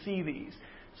able to see these.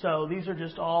 So these are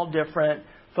just all different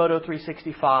Photo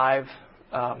 365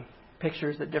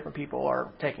 pictures that different people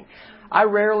are taking. I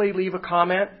rarely leave a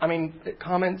comment. I mean,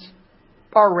 comments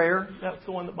are rare. That's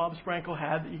the one that Bob Sprankle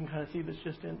had that you can kind of see that's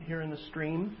just here in the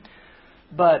stream.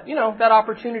 But, you know, that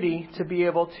opportunity to be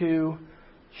able to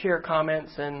share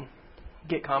comments and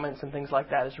get comments and things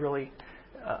like that is really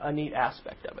a neat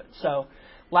aspect of it. So,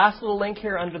 last little link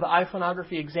here under the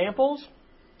iPhoneography examples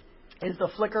is the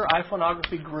Flickr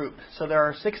iPhoneography group. So there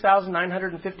are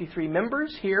 6,953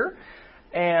 members here,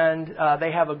 and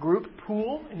they have a group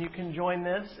pool, and you can join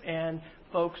this, and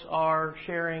folks are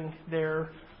sharing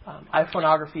their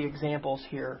iPhoneography examples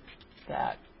here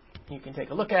that you can take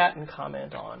a look at and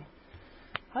comment on.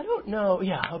 I don't know.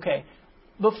 Yeah, okay.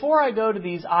 Before I go to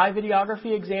these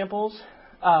iVideography examples,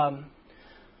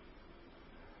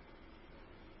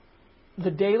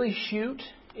 the Daily Shoot,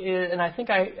 and I think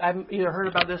I've either heard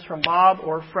about this from Bob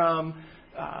or from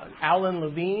Alan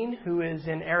Levine, who is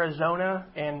in Arizona,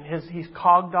 and he's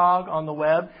Cog Dog on the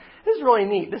web. This is really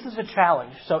neat. This is a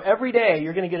challenge. So every day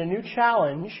you're going to get a new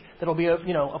challenge that'll be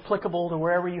applicable to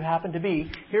wherever you happen to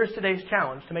be. Here's today's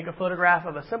challenge: to make a photograph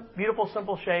of a beautiful,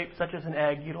 simple shape, such as an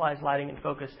egg. Utilize lighting and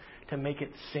focus to make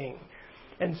it sing.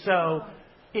 And so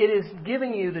it is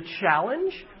giving you the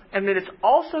challenge, and then it's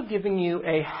also giving you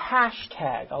a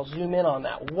hashtag. I'll zoom in on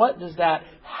that. What does that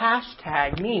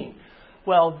hashtag mean?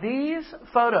 Well, these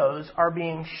photos are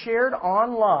being shared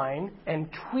online and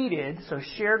tweeted, so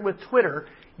shared with Twitter,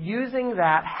 using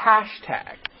that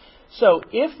hashtag. So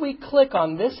if we click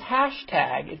on this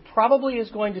hashtag, it probably is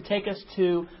going to take us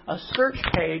to a search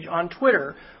page on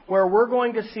Twitter where we're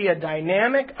going to see a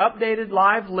dynamic, updated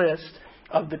live list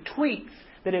of the tweets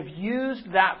that have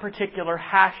used that particular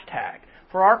hashtag.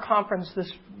 For our conference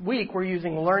this week, we're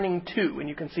using Learning2, and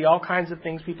you can see all kinds of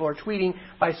things people are tweeting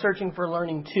by searching for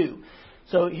Learning2.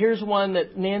 So here's one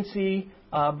that Nancy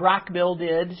Brackbill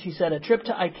did. She said, a trip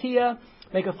to IKEA,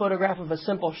 make a photograph of a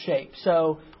simple shape.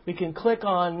 So we can click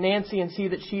on Nancy and see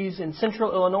that she's in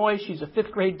Central Illinois. She's a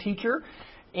 5th grade teacher.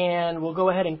 And we'll go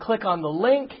ahead and click on the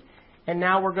link. And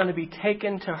now we're going to be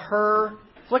taken to her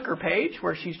Flickr page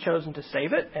where she's chosen to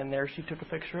save it. And there she took a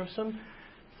picture of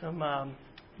some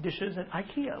dishes at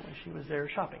IKEA when she was there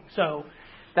shopping. So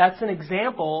that's an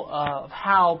example of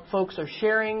how folks are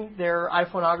sharing their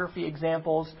iPhoneography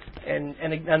examples, and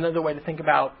another way to think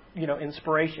about,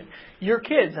 inspiration. Your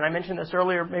kids, and I mentioned this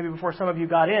earlier, maybe before some of you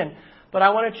got in, but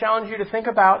I want to challenge you to think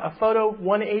about a photo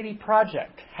 180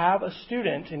 project. Have a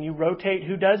student, and you rotate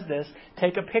who does this,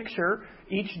 take a picture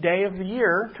each day of the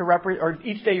year or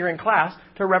each day you're in class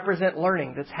to represent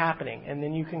learning that's happening. And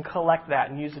then you can collect that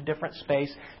and use a different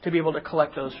space to be able to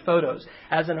collect those photos.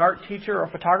 As an art teacher or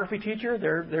photography teacher,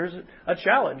 there's a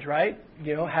challenge, right?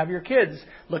 Have your kids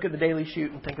look at the Daily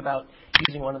Shoot and think about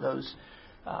using one of those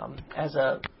as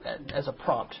a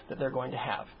prompt that they're going to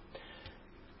have.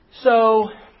 So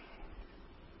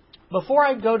before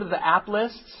I go to the app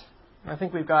lists, I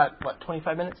think we've got,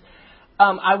 25 minutes?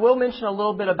 I will mention a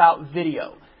little bit about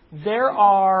video. There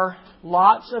are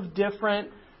lots of different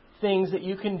things that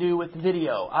you can do with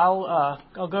video.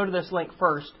 I'll go to this link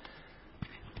first.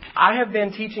 I have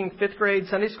been teaching 5th grade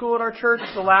Sunday school at our church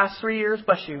the last 3 years,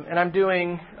 bless you, and I'm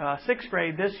doing 6th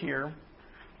grade this year.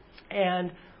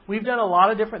 And we've done a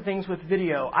lot of different things with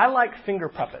video. I like finger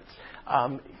puppets.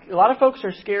 A lot of folks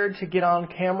are scared to get on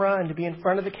camera and to be in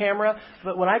front of the camera,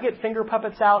 but when I get finger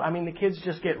puppets out, the kids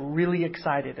just get really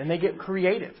excited and they get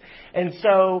creative. And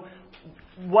so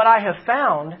what I have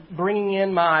found, bringing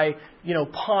in my,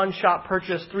 pawn shop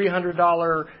purchase $300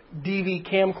 DV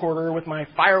camcorder with my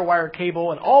FireWire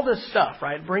cable and all this stuff,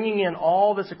 right? Bringing in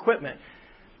all this equipment,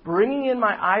 bringing in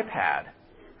my iPad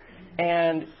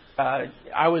And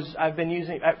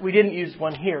we didn't use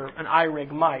one here, an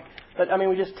iRig mic. But,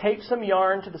 we just taped some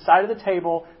yarn to the side of the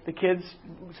table. The kids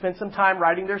spent some time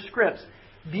writing their scripts.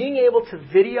 Being able to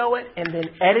video it and then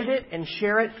edit it and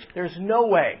share it, there's no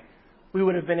way we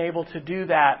would have been able to do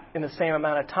that in the same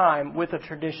amount of time with a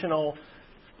traditional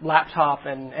laptop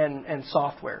and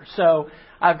software. So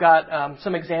I've got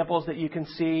some examples that you can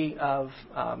see of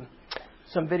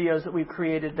some videos that we've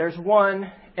created. There's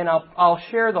one, and I'll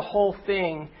share the whole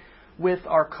thing with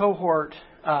our cohort.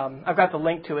 I've got the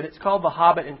link to it. It's called The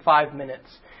Hobbit in 5 Minutes.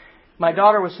 My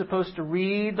daughter was supposed to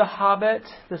read The Hobbit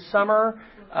this summer.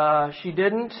 She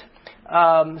didn't.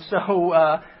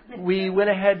 So we went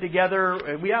ahead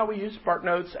together. We used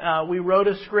SparkNotes. We wrote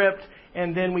a script,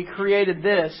 and then we created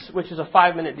this, which is a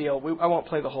 5-minute deal. I won't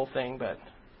play the whole thing, but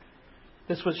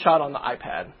this was shot on the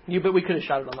iPad. But we could have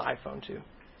shot it on the iPhone, too.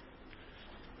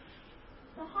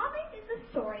 The Hobbit is the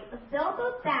story of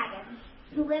Bilbo Baggins,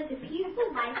 who lived a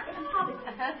peaceful life in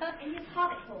his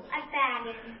hobbit hole at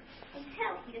Baggins,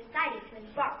 until he decided to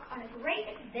embark on a great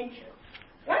adventure.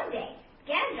 One day,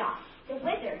 Gandalf, the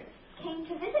wizard, came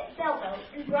to visit Bilbo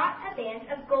and brought a band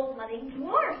of gold-loving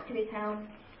dwarves to his home.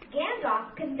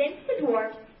 Gandalf convinced the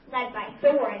dwarves, led by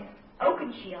Thorin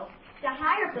Oakenshield, to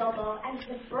hire Bilbo as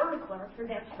the burglar for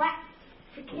their quest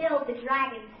to kill the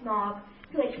dragon Smaug,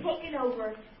 who had taken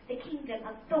over the kingdom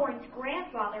of Thorin's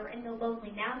grandfather in the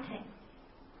Lonely Mountain.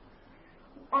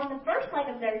 On the first leg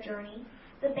of their journey,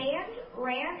 the band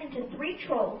ran into 3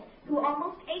 trolls who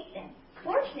almost ate them.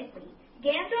 Fortunately,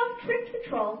 Gandalf tricked the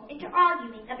trolls into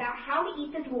arguing about how to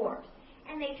eat the dwarves,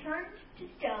 and they turned to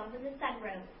stone when the sun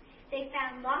rose. They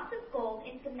found lots of gold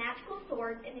and some magical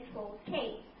swords in the trolls'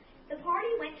 cave. The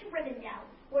party went to Rivendell,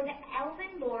 where the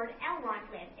elven lord Elrond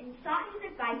lived, and sought his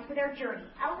advice for their journey.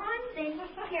 Elrond then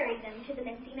carried them to the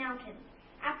Misty Mountains.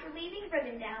 After leaving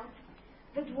Rivendell,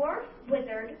 the dwarf,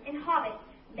 wizard, and hobbit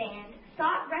band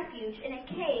sought refuge in a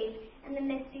cave in the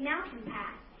Misty Mountain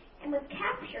Pass, and was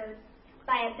captured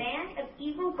by a band of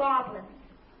evil goblins.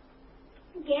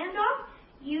 Gandalf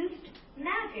used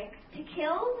magic to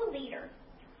kill the leader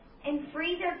and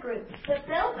free their group, but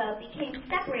Bilbo became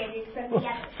separated from the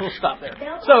others. We'll stop there.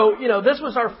 So, this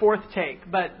was our 4th take,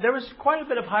 but there was quite a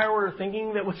bit of higher order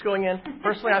thinking that was going in.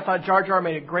 Personally, I thought Jar Jar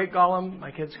made a great Gollum.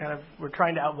 My kids kind of were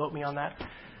trying to outvote me on that.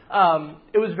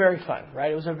 It was very fun,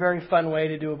 right? It was a very fun way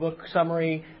to do a book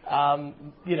summary.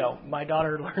 My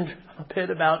daughter learned a bit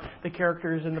about the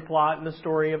characters and the plot and the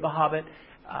story of The Hobbit.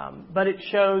 But it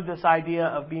showed this idea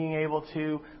of being able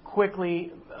to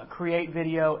quickly create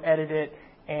video, edit it,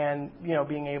 and,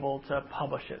 being able to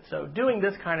publish it. So doing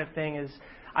this kind of thing is,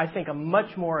 I think, a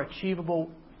much more achievable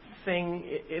thing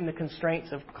in the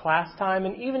constraints of class time.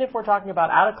 And even if we're talking about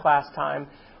out of class time,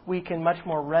 we can much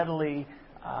more readily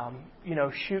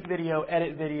shoot video,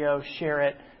 edit video, share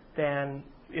it than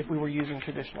if we were using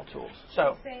traditional tools.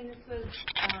 So, you're saying this was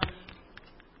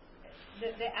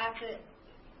the app that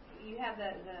you have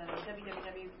the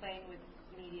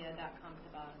www.playingwithmedia.com at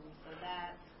the bottom. So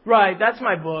that. Right, that's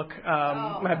my book,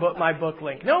 my book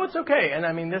link. No, it's okay.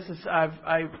 And this is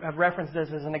I've referenced this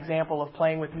as an example of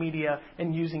playing with media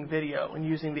and using video and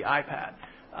using the iPad.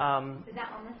 Is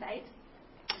that on the site?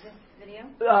 This video?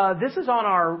 This is on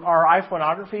our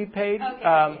iPhoneography page.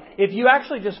 Okay. If you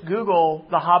actually just Google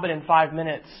The Hobbit in 5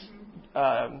 Minutes,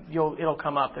 it'll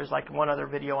come up. There's like one other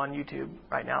video on YouTube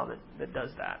right now that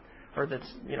does that, or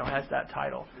that's has that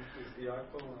title. Is the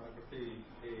iPhoneography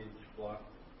page blocked?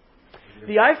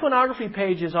 The iPhoneography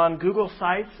page is on Google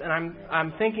Sites, and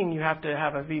I'm thinking you have to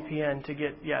have a VPN to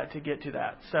get to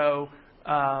that. So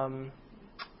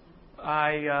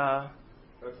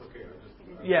That's okay.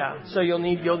 So you'll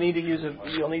need to use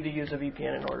a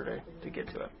VPN in order to get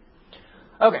to it.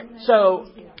 Okay, so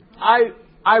I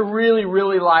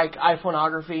really like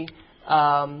iPhoneography.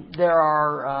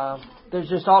 There's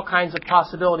just all kinds of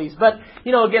possibilities, but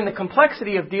again, the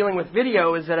complexity of dealing with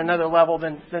video is at another level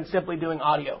than simply doing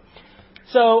audio.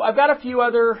 So I've got a few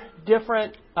other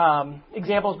different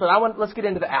examples, but let's get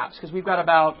into the apps because we've got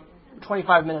about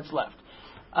 25 minutes left.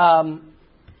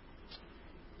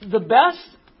 The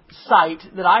best site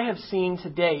that I have seen to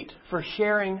date for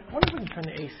sharing, I wonder if we can turn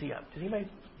the AC up. Does anybody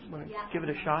want to give it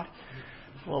a shot?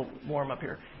 It's a little warm up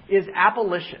here. Is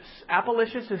Appalicious.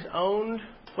 Appalicious is owned,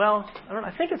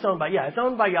 I think it's owned by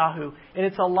Yahoo, and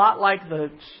it's a lot like the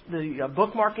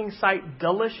bookmarking site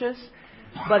Delicious,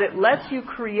 but it lets you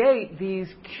create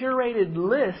these curated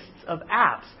lists of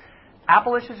apps.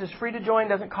 Appalicious is free to join,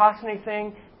 doesn't cost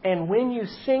anything, and when you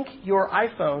sync your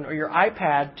iPhone or your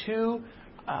iPad to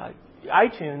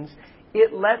iTunes,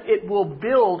 it will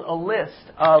build a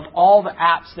list of all the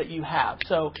apps that you have.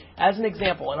 So as an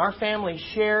example, and our family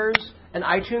shares an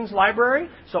iTunes library,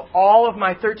 so all of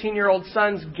my 13-year-old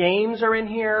son's games are in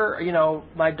here,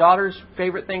 my daughter's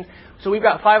favorite things. So we've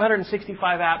got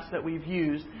 565 apps that we've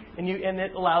used, and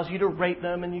it allows you to rate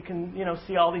them, and you can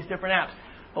see all these different apps.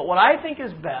 But what I think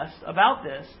is best about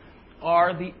this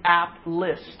are the app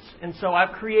lists. And so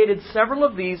I've created several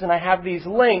of these, and I have these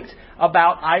linked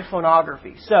about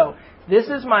iPhoneography. So this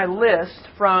is my list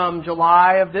from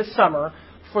July of this summer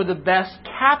for the best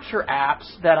capture apps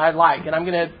that I like. And I'm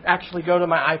going to actually go to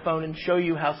my iPhone and show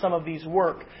you how some of these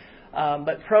work.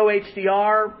 But Pro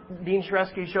HDR, Dean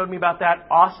Sharesky showed me about that.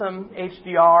 Awesome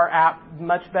HDR app,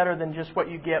 much better than just what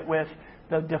you get with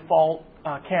the default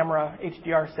camera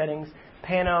HDR settings.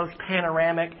 Panos,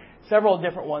 Panoramic, several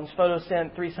different ones.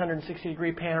 PhotoSynth,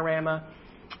 360-degree panorama.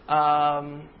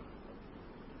 And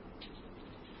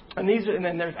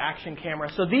then there's Action Camera.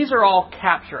 So these are all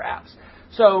capture apps.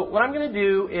 So what I'm going to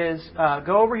do is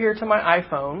go over here to my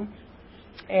iPhone,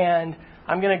 and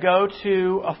I'm going to go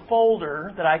to a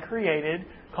folder that I created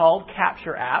called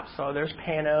Capture Apps. So there's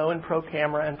Pano and Pro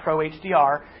Camera and Pro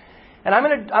HDR. And I'm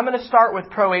going to start with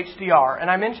Pro HDR. And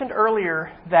I mentioned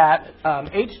earlier that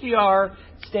HDR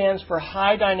stands for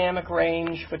High Dynamic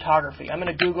Range Photography. I'm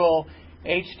going to Google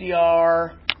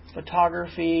HDR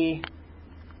photography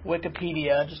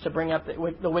Wikipedia just to bring up the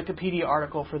Wikipedia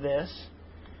article for this.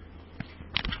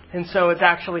 And so it's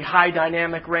actually high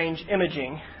dynamic range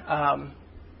imaging.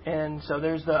 And so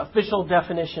there's the official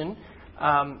definition.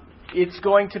 It's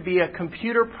going to be a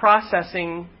computer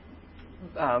processing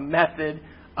method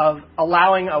of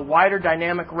allowing a wider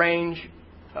dynamic range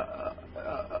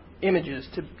images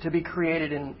to be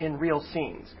created in real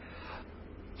scenes.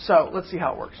 So let's see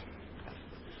how it works.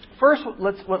 First,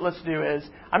 what let's do is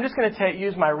I'm just going to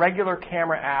use my regular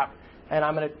camera app, and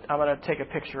I'm going to take a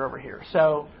picture over here.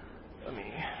 So let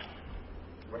me.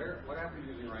 What app are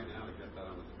you using right now to get that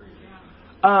on the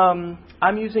screen?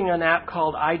 I'm using an app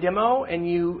called iDemo, and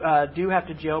you do have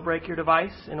to jailbreak your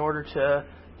device in order to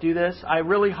do this. I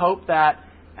really hope that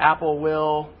Apple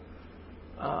will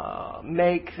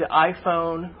make the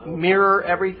iPhone mirror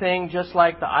everything just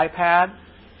like the iPad,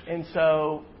 and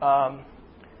so.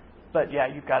 But yeah,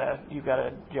 you've got to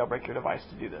jailbreak your device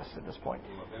to do this at this point.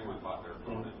 Well, if anyone bought their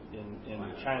phone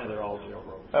In China, they're all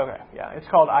jailbroken. Okay, yeah, it's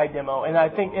called iDemo, and I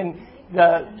think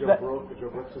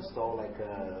jailbroke to install like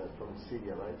from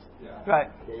Cydia, right? Yeah. right.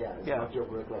 It's not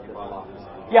jailbroke like an unlock.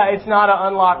 Yeah, it's not an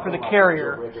unlock for the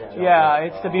carrier. Yeah,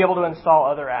 it's to be able to install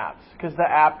other apps because the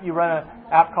app you run an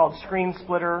app called Screen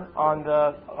Splitter on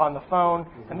the phone,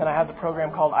 and then I have the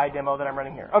program called iDemo that I'm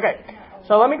running here. Okay.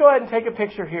 So let me go ahead and take a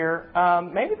picture here.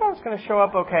 Maybe that's going to show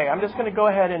up okay. I'm just going to go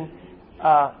ahead and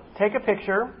take a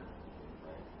picture.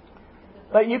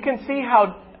 But you can see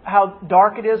how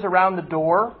dark it is around the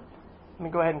door. Let me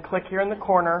go ahead and click here in the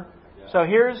corner. So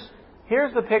here's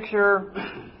the picture,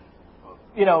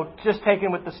 just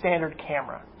taken with the standard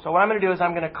camera. So what I'm going to do is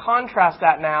I'm going to contrast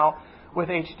that now with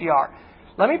HDR.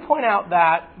 Let me point out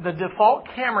that the default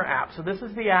camera app, so this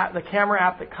is the camera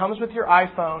app that comes with your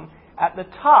iPhone, at the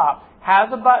top has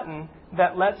a button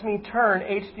that lets me turn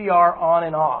HDR on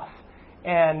and off.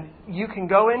 And you can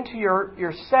go into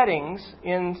your settings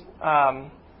in... I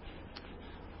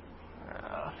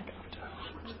think I have to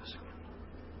switch this.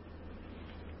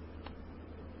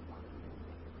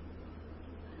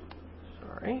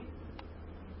 Sorry.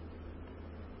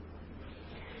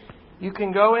 You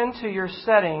can go into your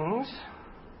settings.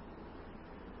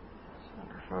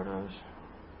 Under photos.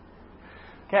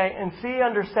 Okay, and see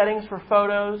under settings for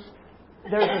photos,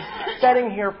 there's a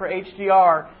setting here for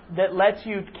HDR that lets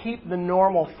you keep the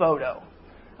normal photo.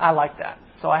 I like that.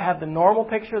 So I have the normal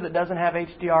picture that doesn't have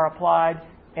HDR applied,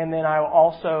 and then I will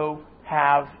also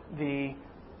have the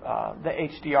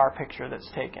HDR picture that's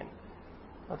taken.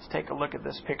 Let's take a look at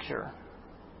this picture.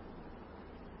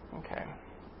 Okay.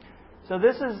 So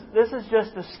this is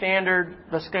just the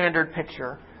standard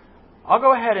picture. I'll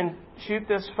go ahead and shoot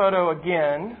this photo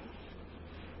again.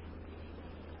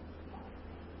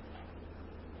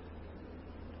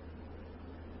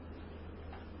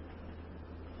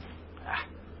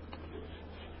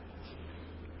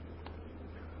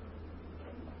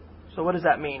 So what does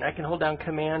that mean? I can hold down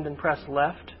Command and press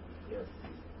left. Yes.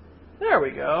 There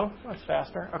we go. That's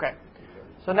faster. Okay.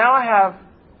 So now I have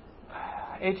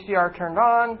HDR turned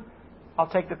on. I'll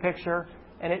take the picture,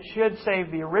 and it should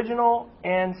save the original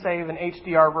and save an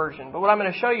HDR version. But what I'm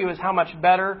going to show you is how much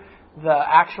better the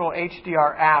actual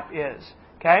HDR app is.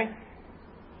 Okay?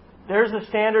 There's a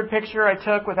standard picture I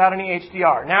took without any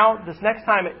HDR. Now, this next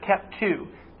time it kept two.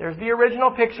 There's the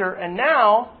original picture, and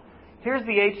now here's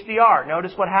the HDR.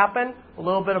 Notice what happened? A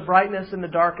little bit of brightness in the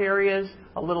dark areas,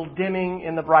 a little dimming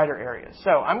in the brighter areas. So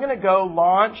I'm going to go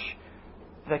launch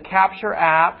the Capture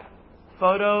app,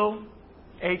 Photo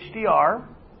HDR.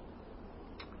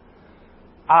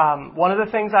 One of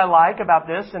the things I like about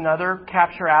this and other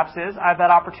Capture apps is I have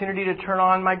that opportunity to turn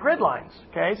on my grid lines.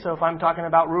 Okay, so if I'm talking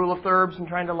about rule of thirds and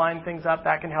trying to line things up,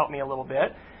 that can help me a little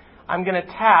bit. I'm going to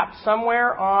tap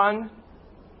somewhere on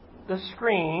the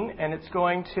screen, and it's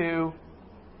going to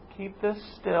keep this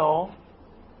still,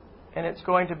 and it's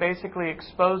going to basically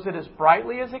expose it as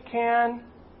brightly as it can,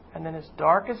 and then as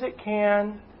dark as it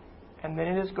can, and then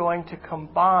it is going to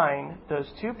combine those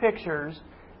two pictures,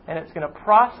 and it's going to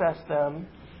process them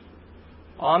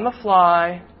on the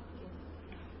fly.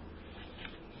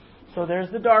 So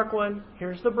there's the dark one,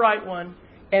 here's the bright one,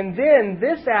 and then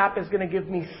this app is going to give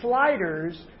me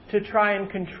sliders to try and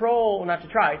control,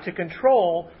 to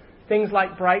control things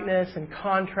like brightness and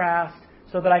contrast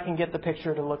so that I can get the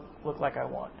picture to look like I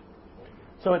want.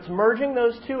 So it's merging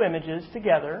those two images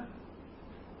together,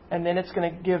 and then it's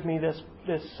going to give me this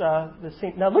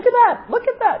scene. Now look at that! Look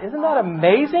at that! Isn't that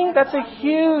amazing? That's a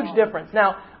huge difference.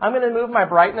 Now I'm going to move my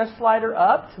brightness slider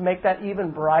up to make that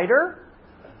even brighter.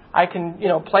 I can,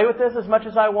 play with this as much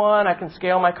as I want. I can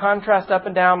scale my contrast up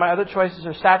and down. My other choices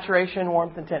are saturation,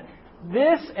 warmth, and tint.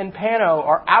 This and Pano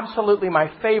are absolutely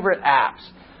my favorite apps.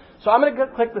 So I'm going to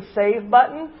click the Save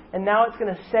button, and now it's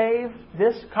going to save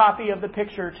this copy of the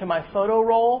picture to my photo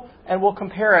roll, and we'll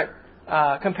compare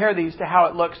these to how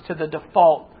it looks to the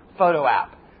default photo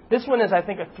app. This one is, I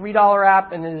think, a $3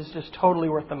 app, and it is just totally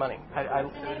worth the money.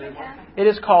 It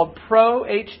is called Pro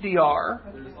HDR.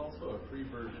 There's also a free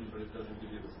version, but it doesn't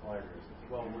give you the sliders. It's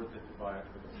well worth it to buy it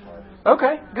for the sliders.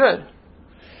 Okay, good.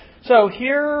 So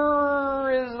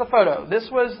here is the photo. This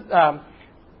was,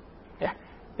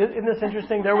 isn't this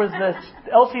interesting? There was this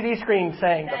LCD screen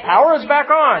saying, the power is back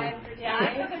on.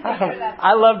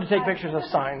 I love to take pictures of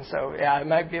signs, so yeah, it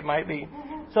might be.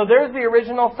 So there's the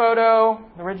original photo.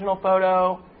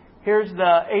 Here's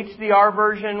the HDR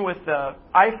version with the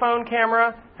iPhone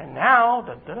camera. And now,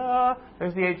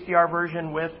 there's the HDR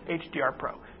version with HDR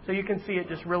Pro. So you can see it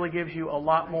just really gives you a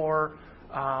lot more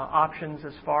options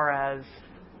as far as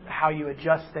how you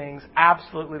adjust things.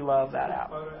 Absolutely love that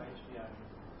app.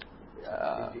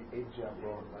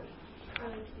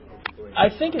 I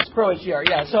think it's Pro HDR,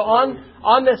 yeah. So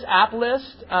on this app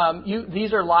list,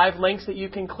 these are live links that you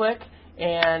can click,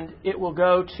 and it will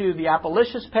go to the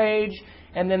Appalicious page,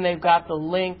 and then they've got the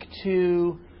link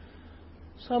to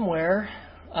somewhere.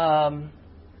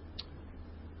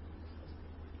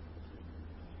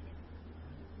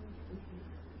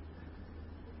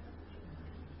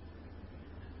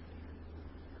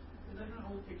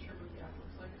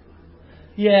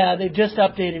 Yeah, they've just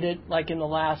updated it, like in the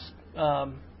last.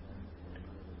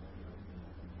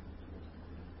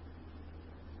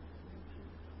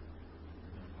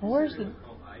 Where's the?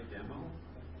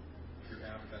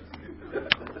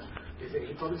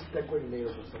 It's probably stuck with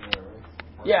nails or somewhere, right?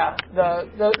 Yeah,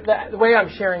 the way I'm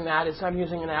sharing that is I'm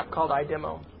using an app called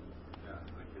iDemo.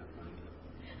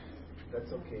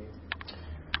 That's okay.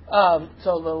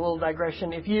 So the little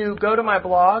digression. If you go to my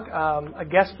blog, a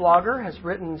guest blogger has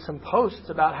written some posts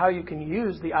about how you can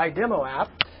use the iDemo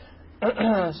app.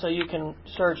 So you can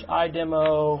search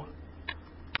iDemo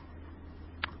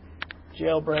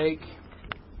jailbreak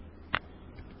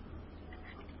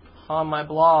on my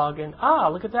blog, and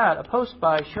look at that, a post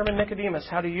by Sherman Nicodemus,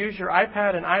 how to use your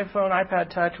iPad and iPad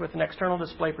Touch with an external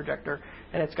display projector,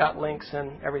 and it's got links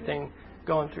and everything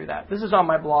going through that. This is on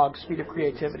my blog,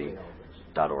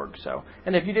 speedofcreativity.org. So,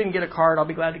 and if you didn't get a card, I'll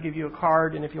be glad to give you a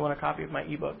card, and if you want a copy of my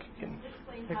ebook, you can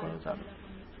pick one of those up.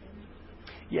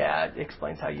 Yeah, it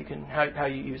explains how you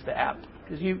use the app,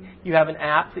 because you have an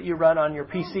app that you run on your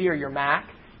PC or your Mac,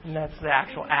 and that's the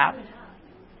actual app.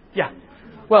 Yeah.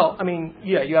 Well,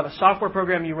 you have a software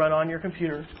program you run on your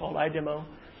computer. It's called iDemo.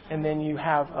 And then you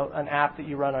have an app that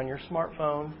you run on your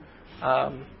smartphone.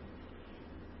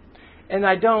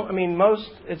 And most,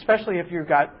 especially if you've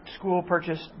got school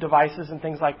purchased devices and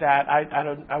things like that,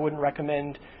 I wouldn't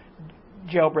recommend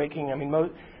jailbreaking.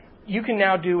 You can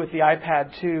now do with the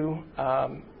iPad too.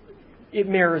 It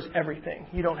mirrors everything.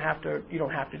 You don't have to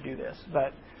do this,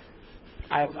 but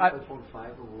iPhone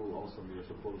 5 will also be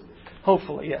supposedly.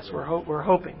 Hopefully, yes. We're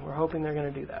hoping. We're hoping they're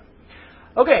going to do that.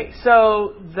 Okay,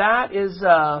 so that is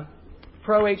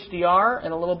Pro HDR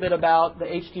and a little bit about the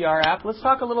HDR app. Let's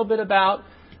talk a little bit about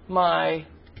my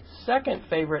second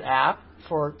favorite app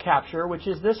for capture, which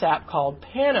is this app called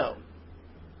Pano.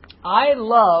 I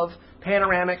love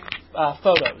panoramic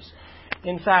photos.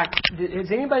 In fact,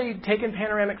 has anybody taken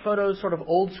panoramic photos sort of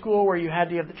old school where you had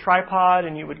to have the tripod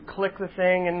and you would click the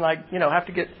thing and have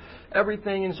to get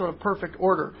everything in sort of perfect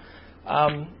order?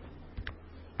 On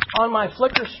my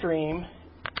Flickr stream,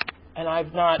 and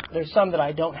there's some that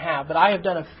I don't have, but I have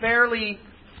done a fairly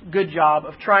good job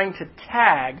of trying to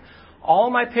tag all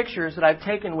my pictures that I've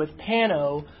taken with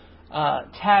Pano,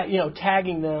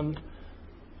 tagging them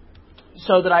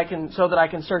so that I can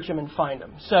search them and find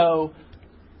them. So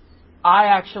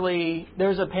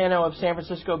there's a Pano of San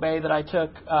Francisco Bay that I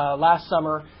took last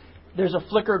summer. There's a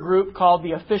Flickr group called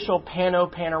the Official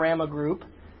Pano Panorama Group,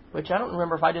 which I don't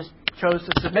remember if I just chose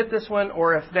to submit this one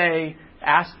or if they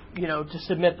asked, to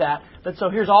submit that. But so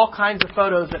here's all kinds of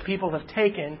photos that people have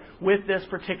taken with this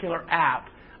particular app,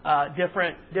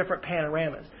 different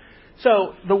panoramas.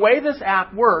 So the way this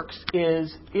app works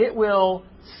is it will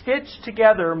stitch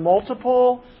together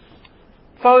multiple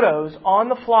photos on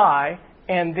the fly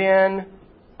and then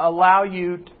allow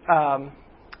you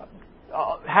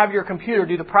have your computer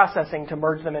do the processing to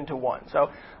merge them into one. So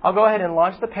I'll go ahead and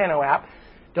launch the Pano app.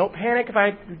 Don't panic if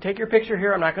I take your picture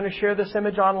here. I'm not going to share this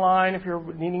image online if you're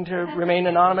needing to remain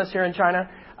anonymous here in China.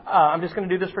 I'm just going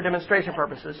to do this for demonstration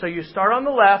purposes. So you start on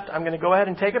the left. I'm going to go ahead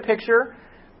and take a picture.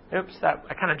 Oops,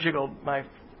 I kind of jiggled my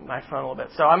phone a little bit.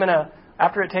 So I'm going to,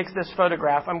 after it takes this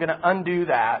photograph, I'm going to undo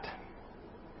that.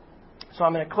 So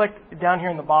I'm going to click down here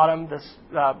in the bottom, this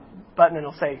button, and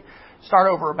it'll say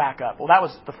start over or back up. Well, that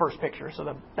was the first picture,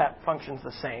 so that functions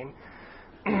the same.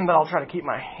 But I'll try to keep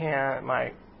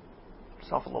myself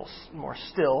a little more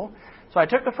still. So I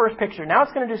took the first picture. Now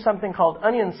it's going to do something called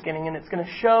onion skinning, and it's going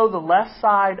to show the left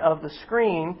side of the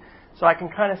screen so I can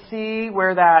kind of see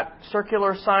where that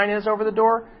circular sign is over the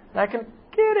door. And I can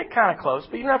get it kind of close,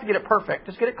 but you don't have to get it perfect.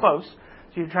 Just get it close.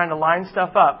 So you're trying to line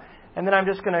stuff up. And then I'm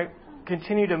just going to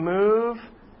continue to move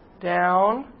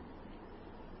down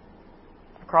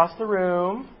across the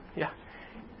room. Yeah.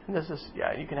 And this is,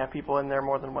 you can have people in there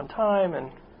more than one time,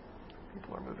 and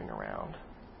people are moving around.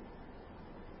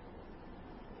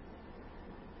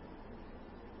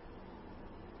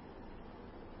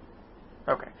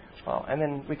 Okay. Well, and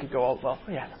then we could go let's go all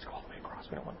the way across.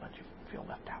 We don't want to let you feel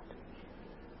left out.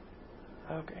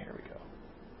 Okay, here we go.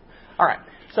 All right.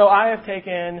 So I have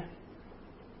taken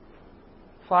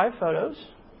 5 photos.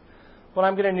 What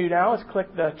I'm going to do now is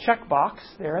click the check box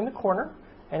there in the corner,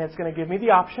 and it's going to give me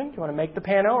the option. Do you want to make the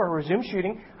pano or resume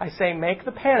shooting? I say make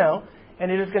the pano,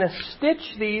 and it is going to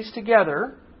stitch these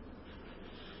together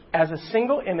as a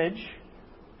single image.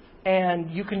 And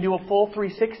you can do a full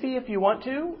 360 if you want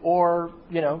to, or,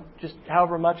 just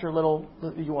however much or little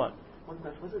you want. What's the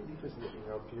difference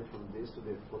from this to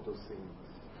the PhotoSynth?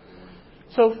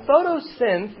 So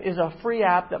PhotoSynth is a free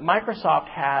app that Microsoft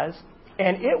has,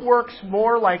 and it works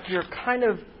more like you're kind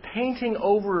of painting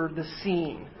over the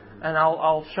scene. And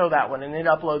I'll show that one, and it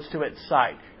uploads to its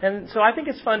site. And so I think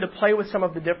it's fun to play with some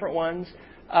of the different ones.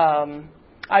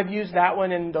 I've used that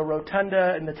one in the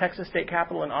Rotunda in the Texas State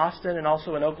Capitol in Austin and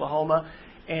also in Oklahoma.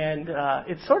 And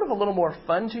it's sort of a little more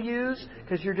fun to use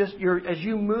because as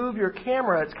you move your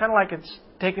camera, it's kind of like it's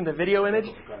taking the video image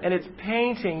and it's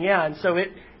painting. Yeah, and so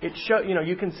it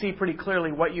you can see pretty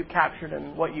clearly what you captured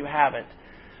and what you haven't.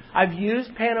 I've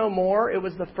used Pano more. It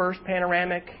was the first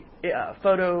panoramic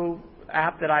photo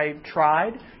app that I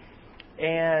tried.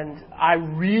 And I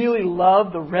really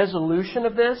love the resolution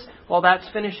of this. While that's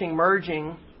finishing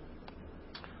merging,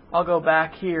 I'll go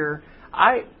back here.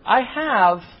 I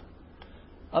have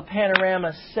a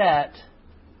panorama set.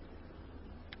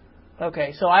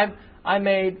 Okay, so I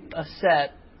made a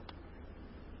set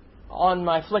on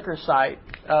my Flickr site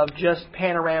of just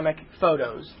panoramic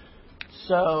photos.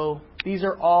 So these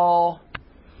are all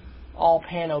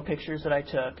pano pictures that I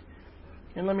took.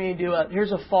 And let me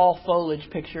here's a fall foliage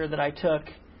picture that I took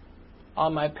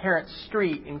on my parents'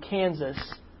 street in Kansas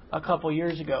a couple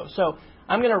years ago. So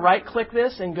I'm going to right-click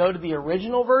this and go to the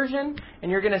original version, and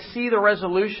you're going to see the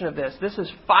resolution of this. This is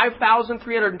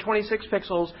 5,326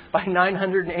 pixels by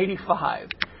 985.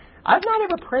 I've not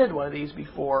ever printed one of these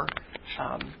before,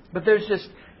 but there's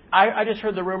I just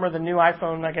heard the rumor the new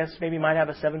iPhone, I guess, maybe might have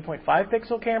a 7.5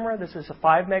 pixel camera. This is a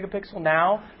 5 megapixel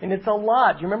now, and it's a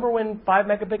lot. Do you remember when 5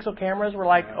 megapixel cameras were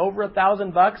like over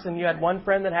 $1,000 and you had one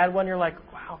friend that had one? You're like,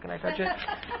 wow, can I touch it?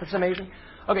 That's amazing.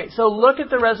 Okay, so look at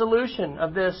the resolution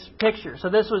of this picture. So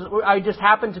I just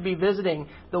happened to be visiting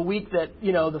the week that,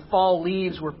 the fall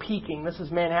leaves were peaking. This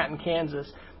is Manhattan, Kansas.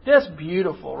 Just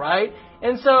beautiful, right?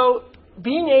 And so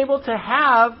being able to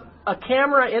have a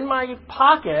camera in my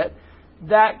pocket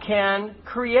that can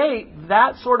create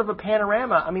that sort of a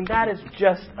panorama, that is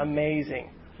just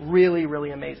amazing. Really, really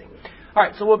amazing. All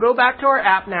right, so we'll go back to our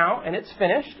app now, and it's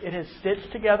finished. It has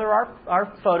stitched together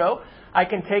our photo. I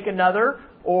can take another,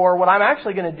 or what I'm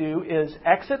actually going to do is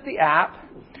exit the app.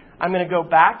 I'm going to go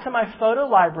back to my photo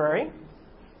library,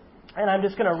 and I'm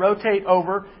just going to rotate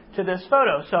over to this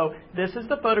photo. So this is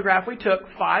the photograph we took,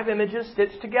 5 images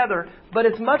stitched together, but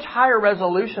it's much higher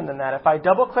resolution than that. If I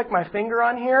double-click my finger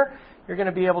on here, you're going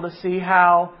to be able to see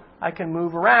how I can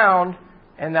move around,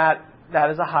 and that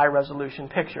is a high-resolution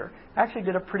picture. Actually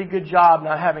did a pretty good job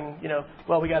not having,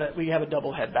 we have a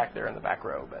double head back there in the back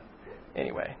row, but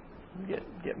anyway,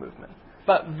 get movement.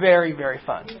 But very, very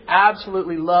fun.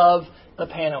 Absolutely love the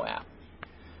Pano app.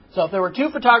 So if there were 2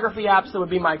 photography apps that would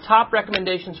be my top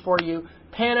recommendations for you,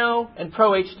 Pano and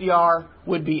Pro HDR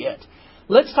would be it.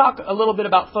 Let's talk a little bit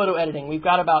about photo editing. We've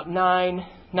got about 9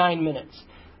 minutes.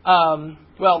 I'll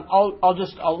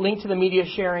link to the media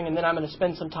sharing, and then I'm going to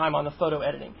spend some time on the photo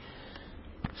editing.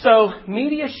 So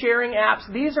media sharing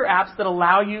apps, these are apps that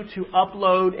allow you to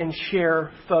upload and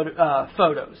share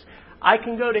photos. I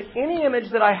can go to any image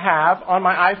that I have on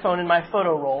my iPhone in my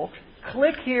photo roll,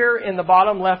 click here in the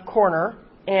bottom left corner,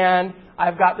 and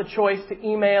I've got the choice to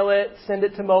email it, send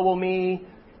it to MobileMe.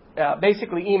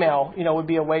 Basically, email, would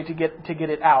be a way to get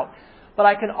it out. But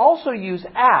I can also use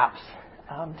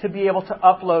apps to be able to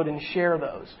upload and share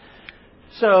those.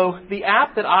 So the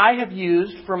app that I have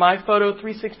used for my Photo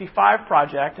 365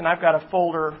 project, and I've got a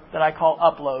folder that I call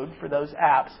Upload for those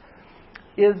apps,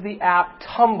 is the app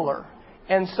Tumblr.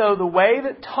 And so the way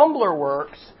that Tumblr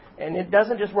works, and it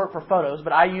doesn't just work for photos,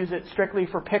 but I use it strictly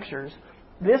for pictures,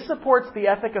 this supports the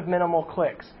ethic of minimal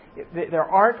clicks. There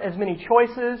aren't as many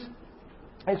choices.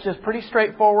 It's just pretty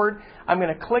straightforward. I'm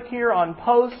going to click here on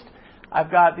Post. I've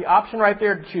got the option right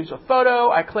there to choose a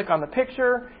photo. I click on the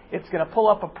picture. It's going to pull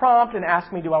up a prompt and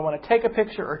ask me, do I want to take a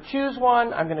picture or choose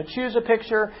one? I'm going to choose a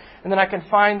picture, and then I can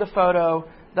find the photo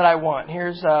that I want.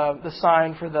 Here's the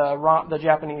sign for the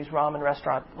Japanese ramen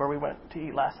restaurant where we went to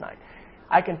eat last night.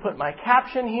 I can put my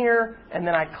caption here, and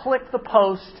then I click the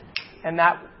post, and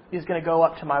that is going to go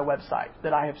up to my website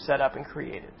that I have set up and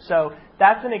created. So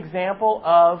that's an example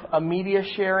of a media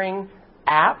sharing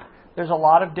app. There's a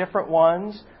lot of different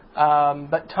ones,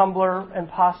 but Tumblr and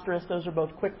Posterous, those are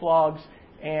both quick blogs,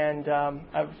 and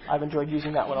I've enjoyed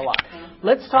using that one a lot.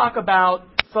 Let's talk about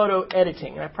photo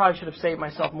editing, and I probably should have saved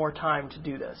myself more time to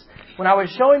do this. When I was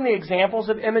showing the examples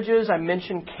of images, I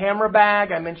mentioned Camera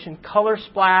Bag, I mentioned Color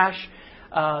Splash.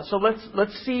 So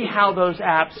let's see how those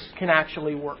apps can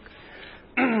actually work.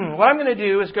 What I'm going to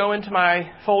do is go into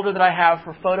my folder that I have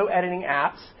for photo editing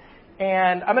apps,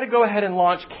 and I'm going to go ahead and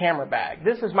launch Camera Bag.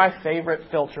 This is my favorite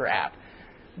filter app.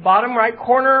 Bottom right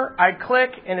corner, I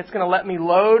click, and it's going to let me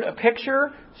load a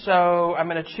picture. So I'm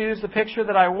going to choose the picture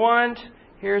that I want.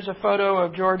 Here's a photo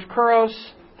of George Couros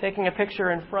taking a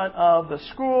picture in front of the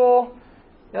school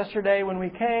yesterday when we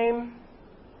came.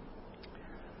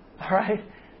 All right.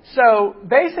 So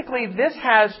basically, this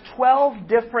has 12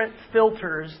 different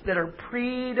filters that are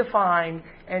predefined,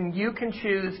 and you can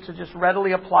choose to just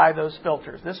readily apply those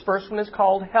filters. This first one is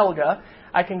called Helga.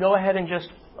 I can go ahead and just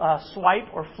swipe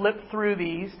or flip through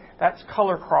these. That's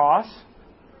Color Cross.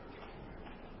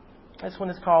 This one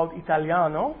is called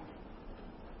Italiano.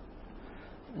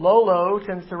 Lolo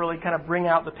tends to really kind of bring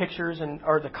out the pictures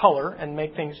or the color and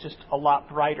make things just a lot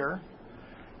brighter.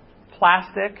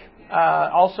 Plastic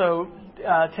also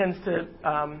tends to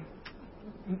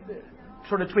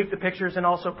sort of tweak the pictures and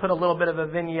also put a little bit of a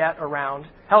vignette around.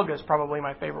 Helga is probably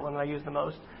my favorite one that I use the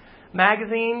most.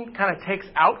 Magazine kind of takes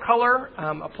out color,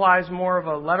 applies more of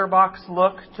a letterbox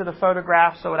look to the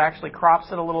photograph, so it actually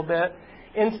crops it a little bit.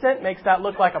 Instant makes that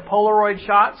look like a Polaroid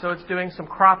shot, so it's doing some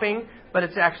cropping, but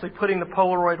it's actually putting the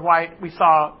Polaroid white. We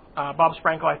saw Bob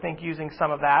Sprankle, I think, using some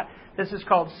of that. This is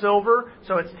called Silver,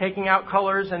 so it's taking out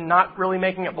colors and not really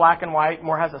making it black and white,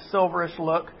 more has a silverish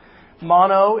look.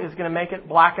 Mono is going to make it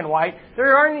black and white.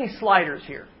 There aren't any sliders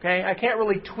here, okay? I can't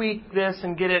really tweak this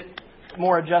and get it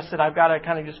more adjusted. I've got to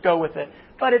kind of just go with it.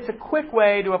 But it's a quick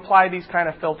way to apply these kind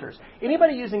of filters.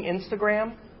 Anybody using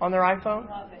Instagram on their iPhone?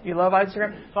 Love it. You love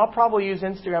Instagram? So I'll probably use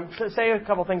Instagram. So say a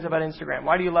couple things about Instagram.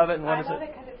 Why do you love it and what is it? I love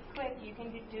it because it's quick. You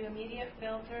can do immediate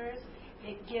filters.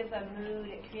 It gives a mood.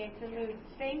 It creates a mood.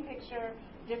 Same picture,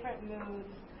 different moods.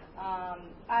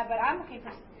 But I'm looking for,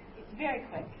 it's very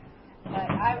quick.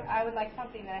 But I would like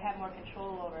something that I have more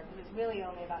control over because it's really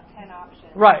only about 10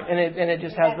 options. Right, and it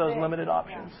just has those limited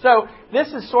options. Yeah. So this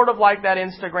is sort of like that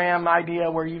Instagram idea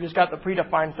where you just got the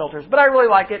predefined filters. But I really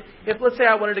like it. If, let's say,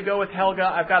 I wanted to go with Helga,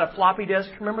 I've got a floppy disk.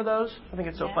 Remember those? I think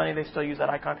it's so funny they still use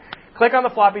that icon. click on the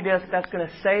floppy disk. That's going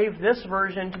to save this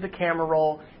version to the camera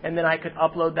roll, and then I could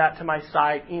upload that to my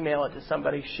site, email it to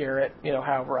somebody, share it,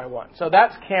 however I want. So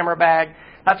that's Camera Bag.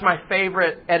 That's my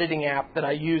favorite editing app that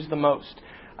I use the most.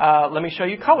 Let me show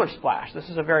you Color Splash. This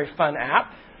is a very fun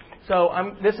app. So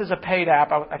this is a paid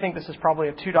app. I think this is probably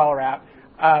a $2 app.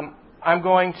 I'm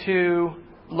going to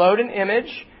load an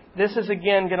image. This is,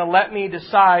 again, going to let me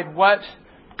decide what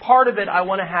part of it I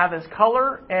want to have as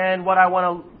color and what I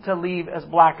want to leave as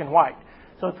black and white.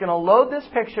 So it's going to load this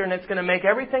picture, and it's going to make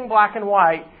everything black and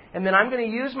white. And then I'm going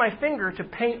to use my finger to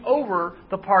paint over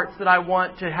the parts that I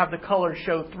want to have the color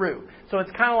show through. So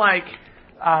it's kind of like,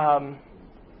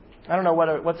 I don't know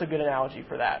what's a good analogy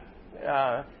for that.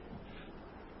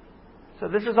 So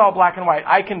this is all black and white.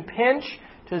 I can pinch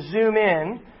to zoom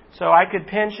in. So I could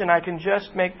pinch and I can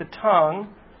just make the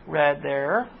tongue red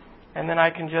there. And then I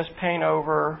can just paint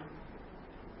over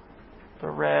the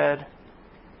red.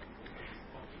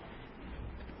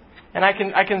 And I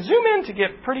can zoom in to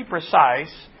get pretty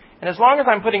precise. And as long as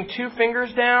I'm putting two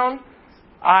fingers down,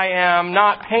 I am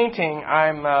not painting,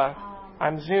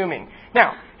 I'm zooming.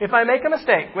 Now, if I make a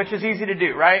mistake, which is easy to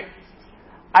do, right?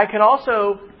 I can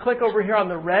also click over here on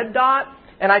the red dot,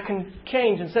 and I can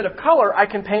change. Instead of color, I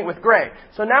can paint with gray.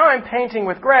 So now I'm painting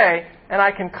with gray, and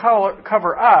I can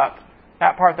cover up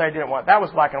that part that I didn't want. That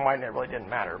was black and white, and it really didn't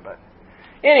matter. But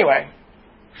anyway,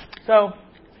 so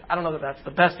I don't know that that's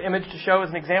the best image to show as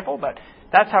an example, but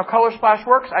that's how Color Splash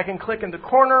works. I can click in the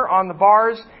corner on the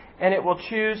bars, and it will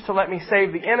choose to let me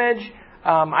save the image.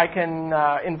 I can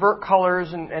invert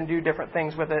colors and do different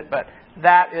things with it, but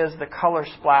that is the Color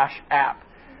Splash app.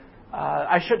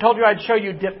 I told you I'd show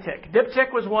you Diptyque.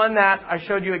 Diptyque was one that I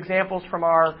showed you examples from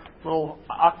our little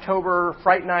October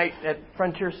Fright Night at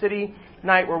Frontier City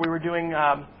night where we were doing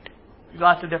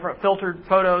lots of different filtered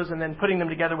photos and then putting them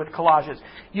together with collages.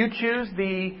 You choose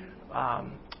the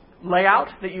layout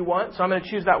that you want. So I'm going to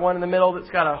choose that one in the middle that's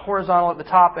got a horizontal at the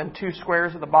top and two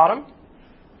squares at the bottom.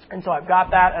 And so I've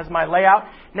got that as my layout.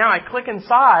 Now I click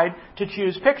inside to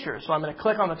choose pictures. So I'm going to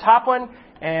click on the top one,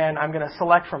 and I'm going to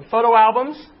select from photo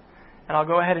albums. And I'll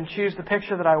go ahead and choose the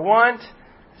picture that I want.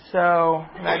 So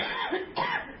I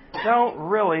don't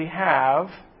really have...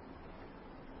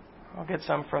 I'll get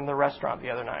some from the restaurant the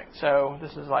other night. So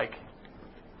this is like...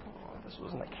 this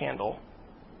wasn't a candle.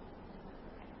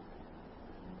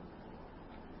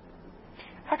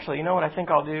 Actually, you know what I think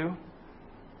I'll do?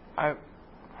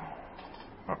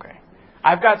 Okay.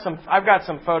 I've got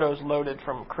some photos loaded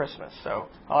from Christmas, so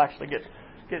I'll actually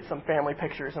get some family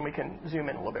pictures and we can zoom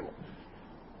in a little bit more.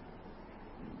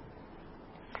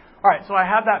 All right, so I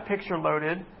have that picture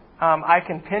loaded. I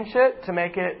can pinch it to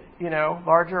make it,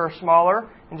 larger or smaller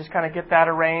and just kind of get that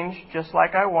arranged just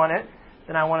like I want it.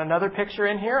 Then I want another picture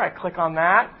in here. I click on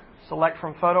that, select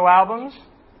from photo albums.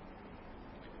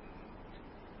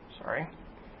 Sorry.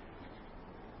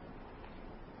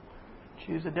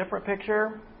 Choose a different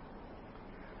picture.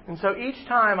 And so each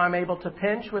time I'm able to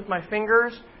pinch with my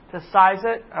fingers to size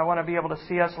it. I want to be able to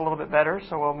see us a little bit better,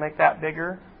 so we'll make that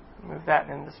bigger. Move that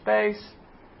into space.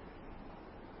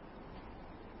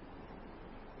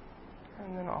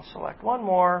 And then I'll select one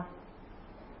more.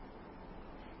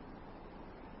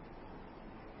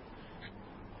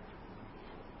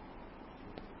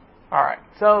 All right,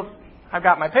 so I've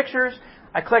got my pictures.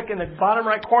 I click in the bottom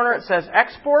right corner. It says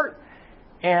Export.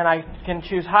 And I can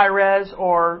choose high res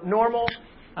or normal.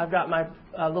 I've got my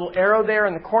little arrow there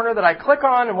in the corner that I click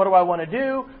on. And what do I want to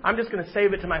do? I'm just going to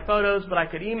save it to my photos, but I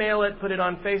could email it, put it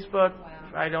on Facebook.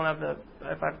 If I don't have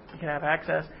if I can have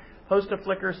access. Post to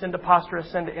Flickr, send to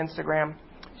Posterous, send to Instagram.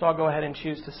 So I'll go ahead and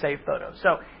choose to save photos.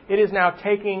 So it is now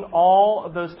taking all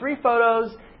of those 3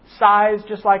 photos, sized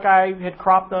just like I had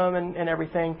cropped them and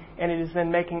everything, and it is then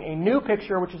making a new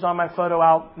picture, which is on my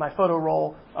photo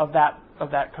roll of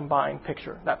that combined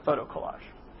picture, that photo collage.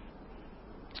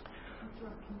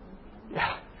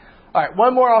 Yeah. All right,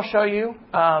 one more I'll show you.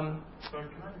 So can I just go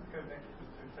back to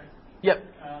 2 things? Yep.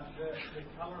 The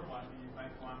colour one, you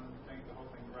make one thing, the whole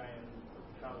thing grey and put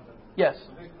the colours in. Yes.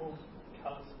 So they're called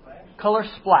Colour Splash? Color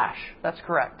Splash, that's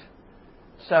correct.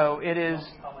 So it is...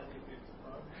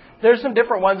 There's some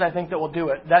different ones I think that will do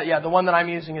it. The one that I'm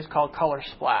using is called Color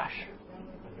Splash.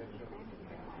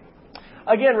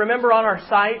 Again, remember on our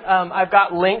site, I've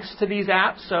got links to these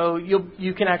apps, so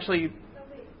you can actually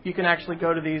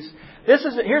go to these.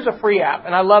 Here's a free app,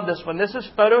 and I love this one. This is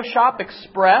Photoshop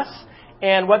Express,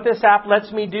 and what this app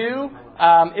lets me do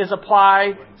is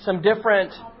apply some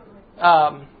different.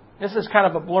 This is kind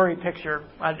of a blurry picture.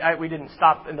 We didn't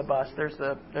stop in the bus. There's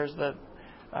the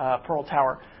Pearl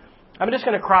Tower. I'm just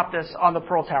going to crop this on the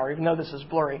Pearl Tower, even though this is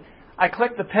blurry. I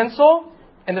click the pencil,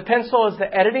 And the pencil is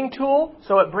the editing tool,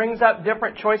 so it brings up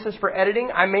different choices for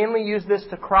editing. I mainly use this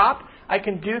to crop. I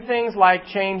can do things like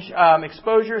change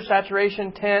exposure,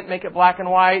 saturation, tint, make it black and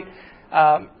white,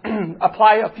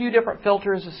 apply a few different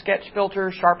filters, a sketch filter,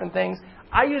 sharpen things.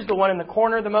 I use the one in the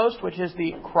corner the most, which is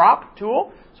the crop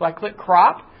tool. So I click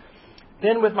crop.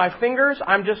 Then with my fingers,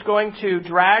 I'm just going to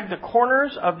drag the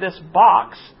corners of this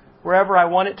box wherever I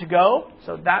want it to go.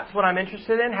 So that's what I'm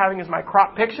interested in, having as my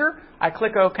crop picture. I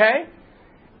click OK,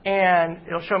 and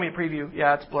it'll show me a preview.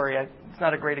 Yeah, it's blurry. It's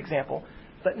not a great example.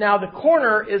 But now the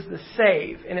corner is the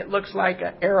save, and it looks like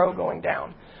an arrow going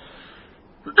down.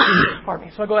 Pardon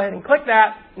me. So I go ahead and click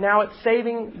that. Now it's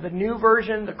saving the new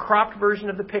version, the cropped version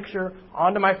of the picture,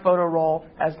 onto my photo roll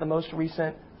as the most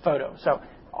recent photo. So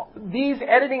these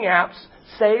editing apps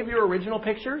save your original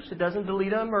pictures. It doesn't delete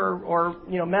them or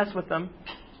mess with them.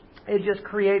 It just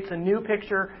creates a new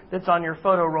picture that's on your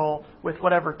photo roll with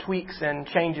whatever tweaks and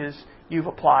changes you've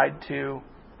applied to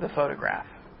the photograph.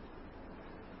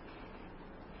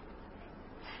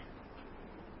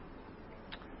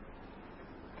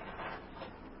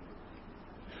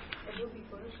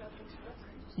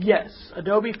 Yes,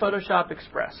 Adobe Photoshop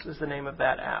Express is the name of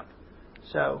that app.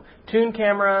 So, Toon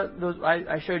Camera,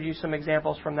 I showed you some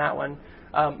examples from that one.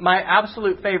 My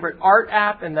absolute favorite art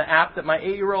app and the app that my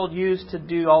 8-year-old used to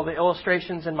do all the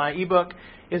illustrations in my ebook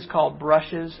is called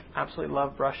Brushes. Absolutely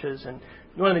love Brushes. And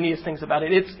one of the neatest things about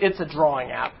it, it's a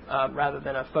drawing app rather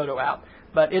than a photo app.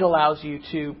 But it allows you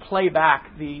to play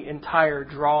back the entire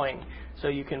drawing. So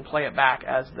you can play it back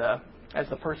as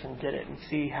the person did it and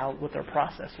see what their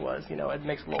process was. It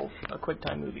makes a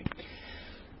QuickTime movie.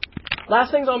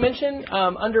 Last things I'll mention,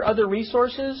 under other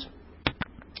resources,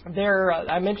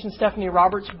 I mentioned Stephanie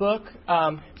Roberts' book.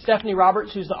 Stephanie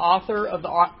Roberts, who's the author of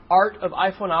The Art of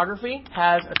iPhoneography,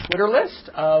 has a Twitter list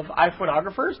of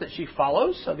iPhoneographers that she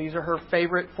follows. So these are her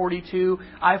favorite 42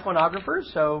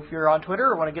 iPhoneographers. So if you're on Twitter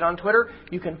or want to get on Twitter,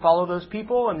 you can follow those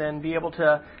people and then be able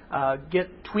to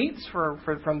get tweets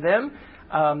from them.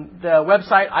 The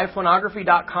website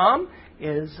iPhoneography.com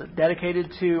is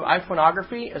dedicated to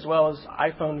iPhoneography as well as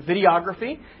iPhone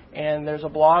videography, and there's a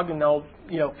blog, and they'll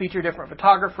feature different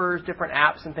photographers, different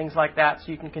apps, and things like that,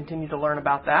 so you can continue to learn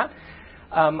about that.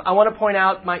 I want to point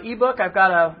out my ebook. I've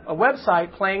got a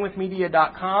website,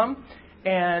 playingwithmedia.com,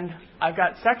 and I've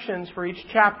got sections for each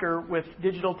chapter with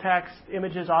digital text,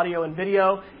 images, audio, and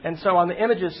video. And so on the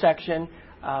images section,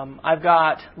 I've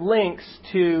got links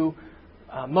to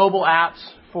mobile apps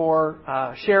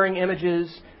for sharing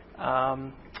images,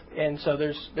 and so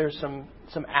there's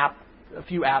a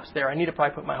few apps there. I need to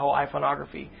probably put my whole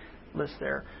iPhoneography list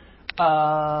there.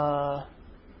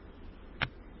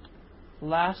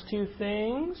 Last two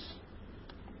things.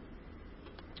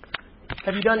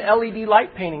 Have you done LED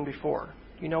light painting before?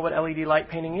 You know what LED light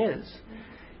painting is.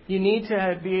 You need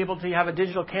to be able to have a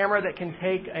digital camera that can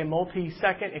take a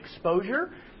multi-second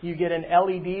exposure. You get an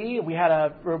LED. We had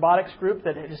a robotics group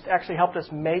that just actually helped us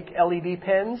make LED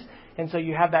pens. And so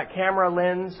you have that camera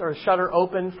lens or shutter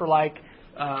open for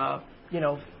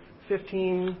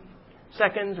 15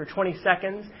 seconds or 20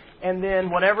 seconds. And then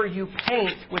whatever you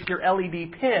paint with your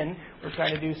LED pen, we're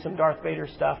trying to do some Darth Vader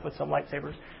stuff with some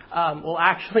lightsabers, will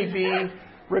actually be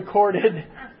recorded.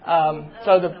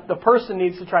 So the person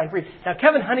needs to try and breathe. Now,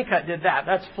 Kevin Honeycutt did that.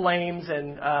 That's flames,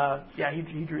 and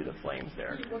he drew the flames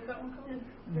there. What's that one called?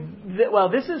 Well,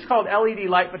 this is called LED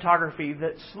light photography.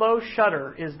 The Slow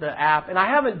Shutter is the app, and I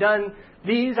haven't done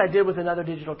these. I did with another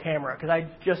digital camera because I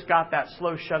just got that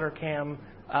Slow Shutter Cam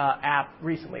app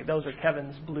recently. Those are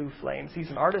Kevin's blue flames. He's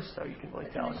an artist, so you can really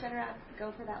tell. Can the shutter app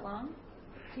go for that long?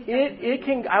 It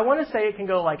can. I want to say it can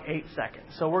go like 8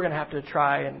 seconds. So we're going to have to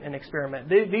try and experiment.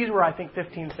 These were, I think,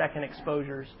 15-second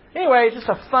exposures. Anyway, it's just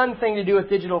a fun thing to do with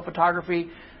digital photography.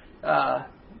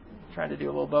 Trying to do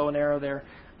a little bow and arrow there.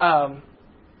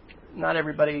 Not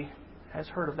everybody has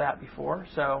heard of that before.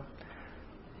 So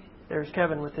there's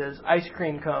Kevin with his ice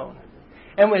cream cone.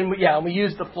 And we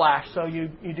use the flash. So you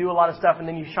do a lot of stuff, and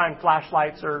then you shine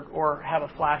flashlights or have a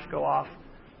flash go off.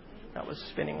 That was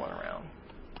spinning one around.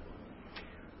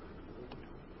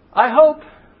 I hope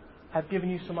I've given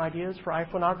you some ideas for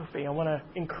iPhoneography. I want to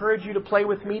encourage you to play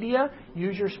with media,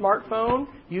 use your smartphone,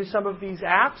 use some of these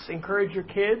apps, encourage your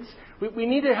kids. We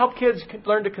need to help kids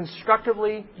learn to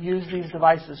constructively use these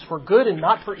devices for good and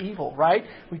not for evil, right?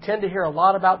 We tend to hear a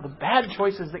lot about the bad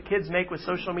choices that kids make with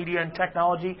social media and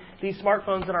technology. These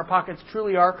smartphones in our pockets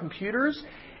truly are computers,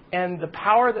 and the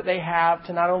power that they have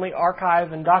to not only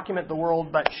archive and document the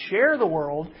world, but share the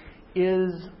world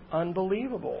is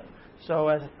unbelievable. So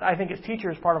I think as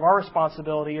teachers, part of our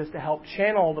responsibility is to help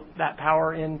channel that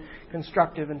power in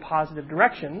constructive and positive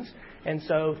directions. And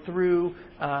so through,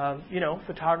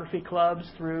 photography clubs,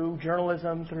 through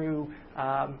journalism, through,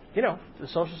 the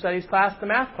social studies class, the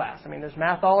math class. I mean, there's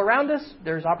math all around us.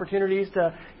 There's opportunities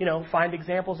to, find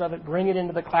examples of it, bring it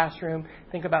into the classroom.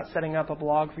 Think about setting up a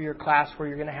blog for your class where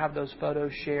you're going to have those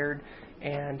photos shared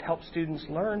and help students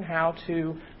learn how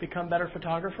to become better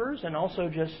photographers and also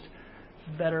just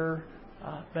better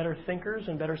thinkers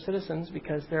and better citizens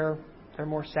because they're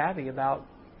more savvy about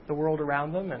the world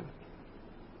around them, and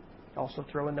also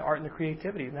throw in the art and the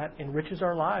creativity, and that enriches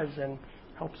our lives and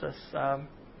helps us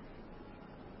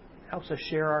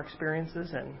share our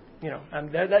experiences, and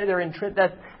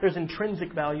there's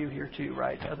intrinsic value here too,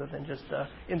 right? Other than just the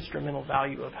instrumental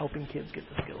value of helping kids get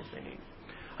the skills they need.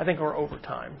 I think we're over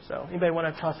time. So anybody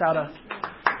want to toss out a?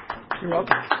 You're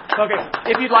welcome. Okay,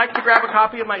 if you'd like to grab a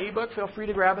copy of my ebook, feel free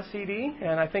to grab a CD,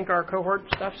 and I think our cohort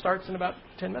stuff starts in about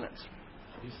 10 minutes.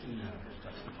 Have you seen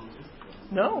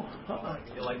juxtaposers? No.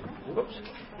 You like? Whoops.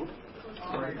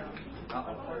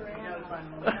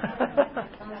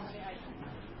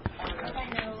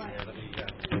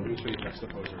 Let me show you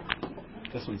juxtaposer.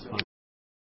 This one's fun.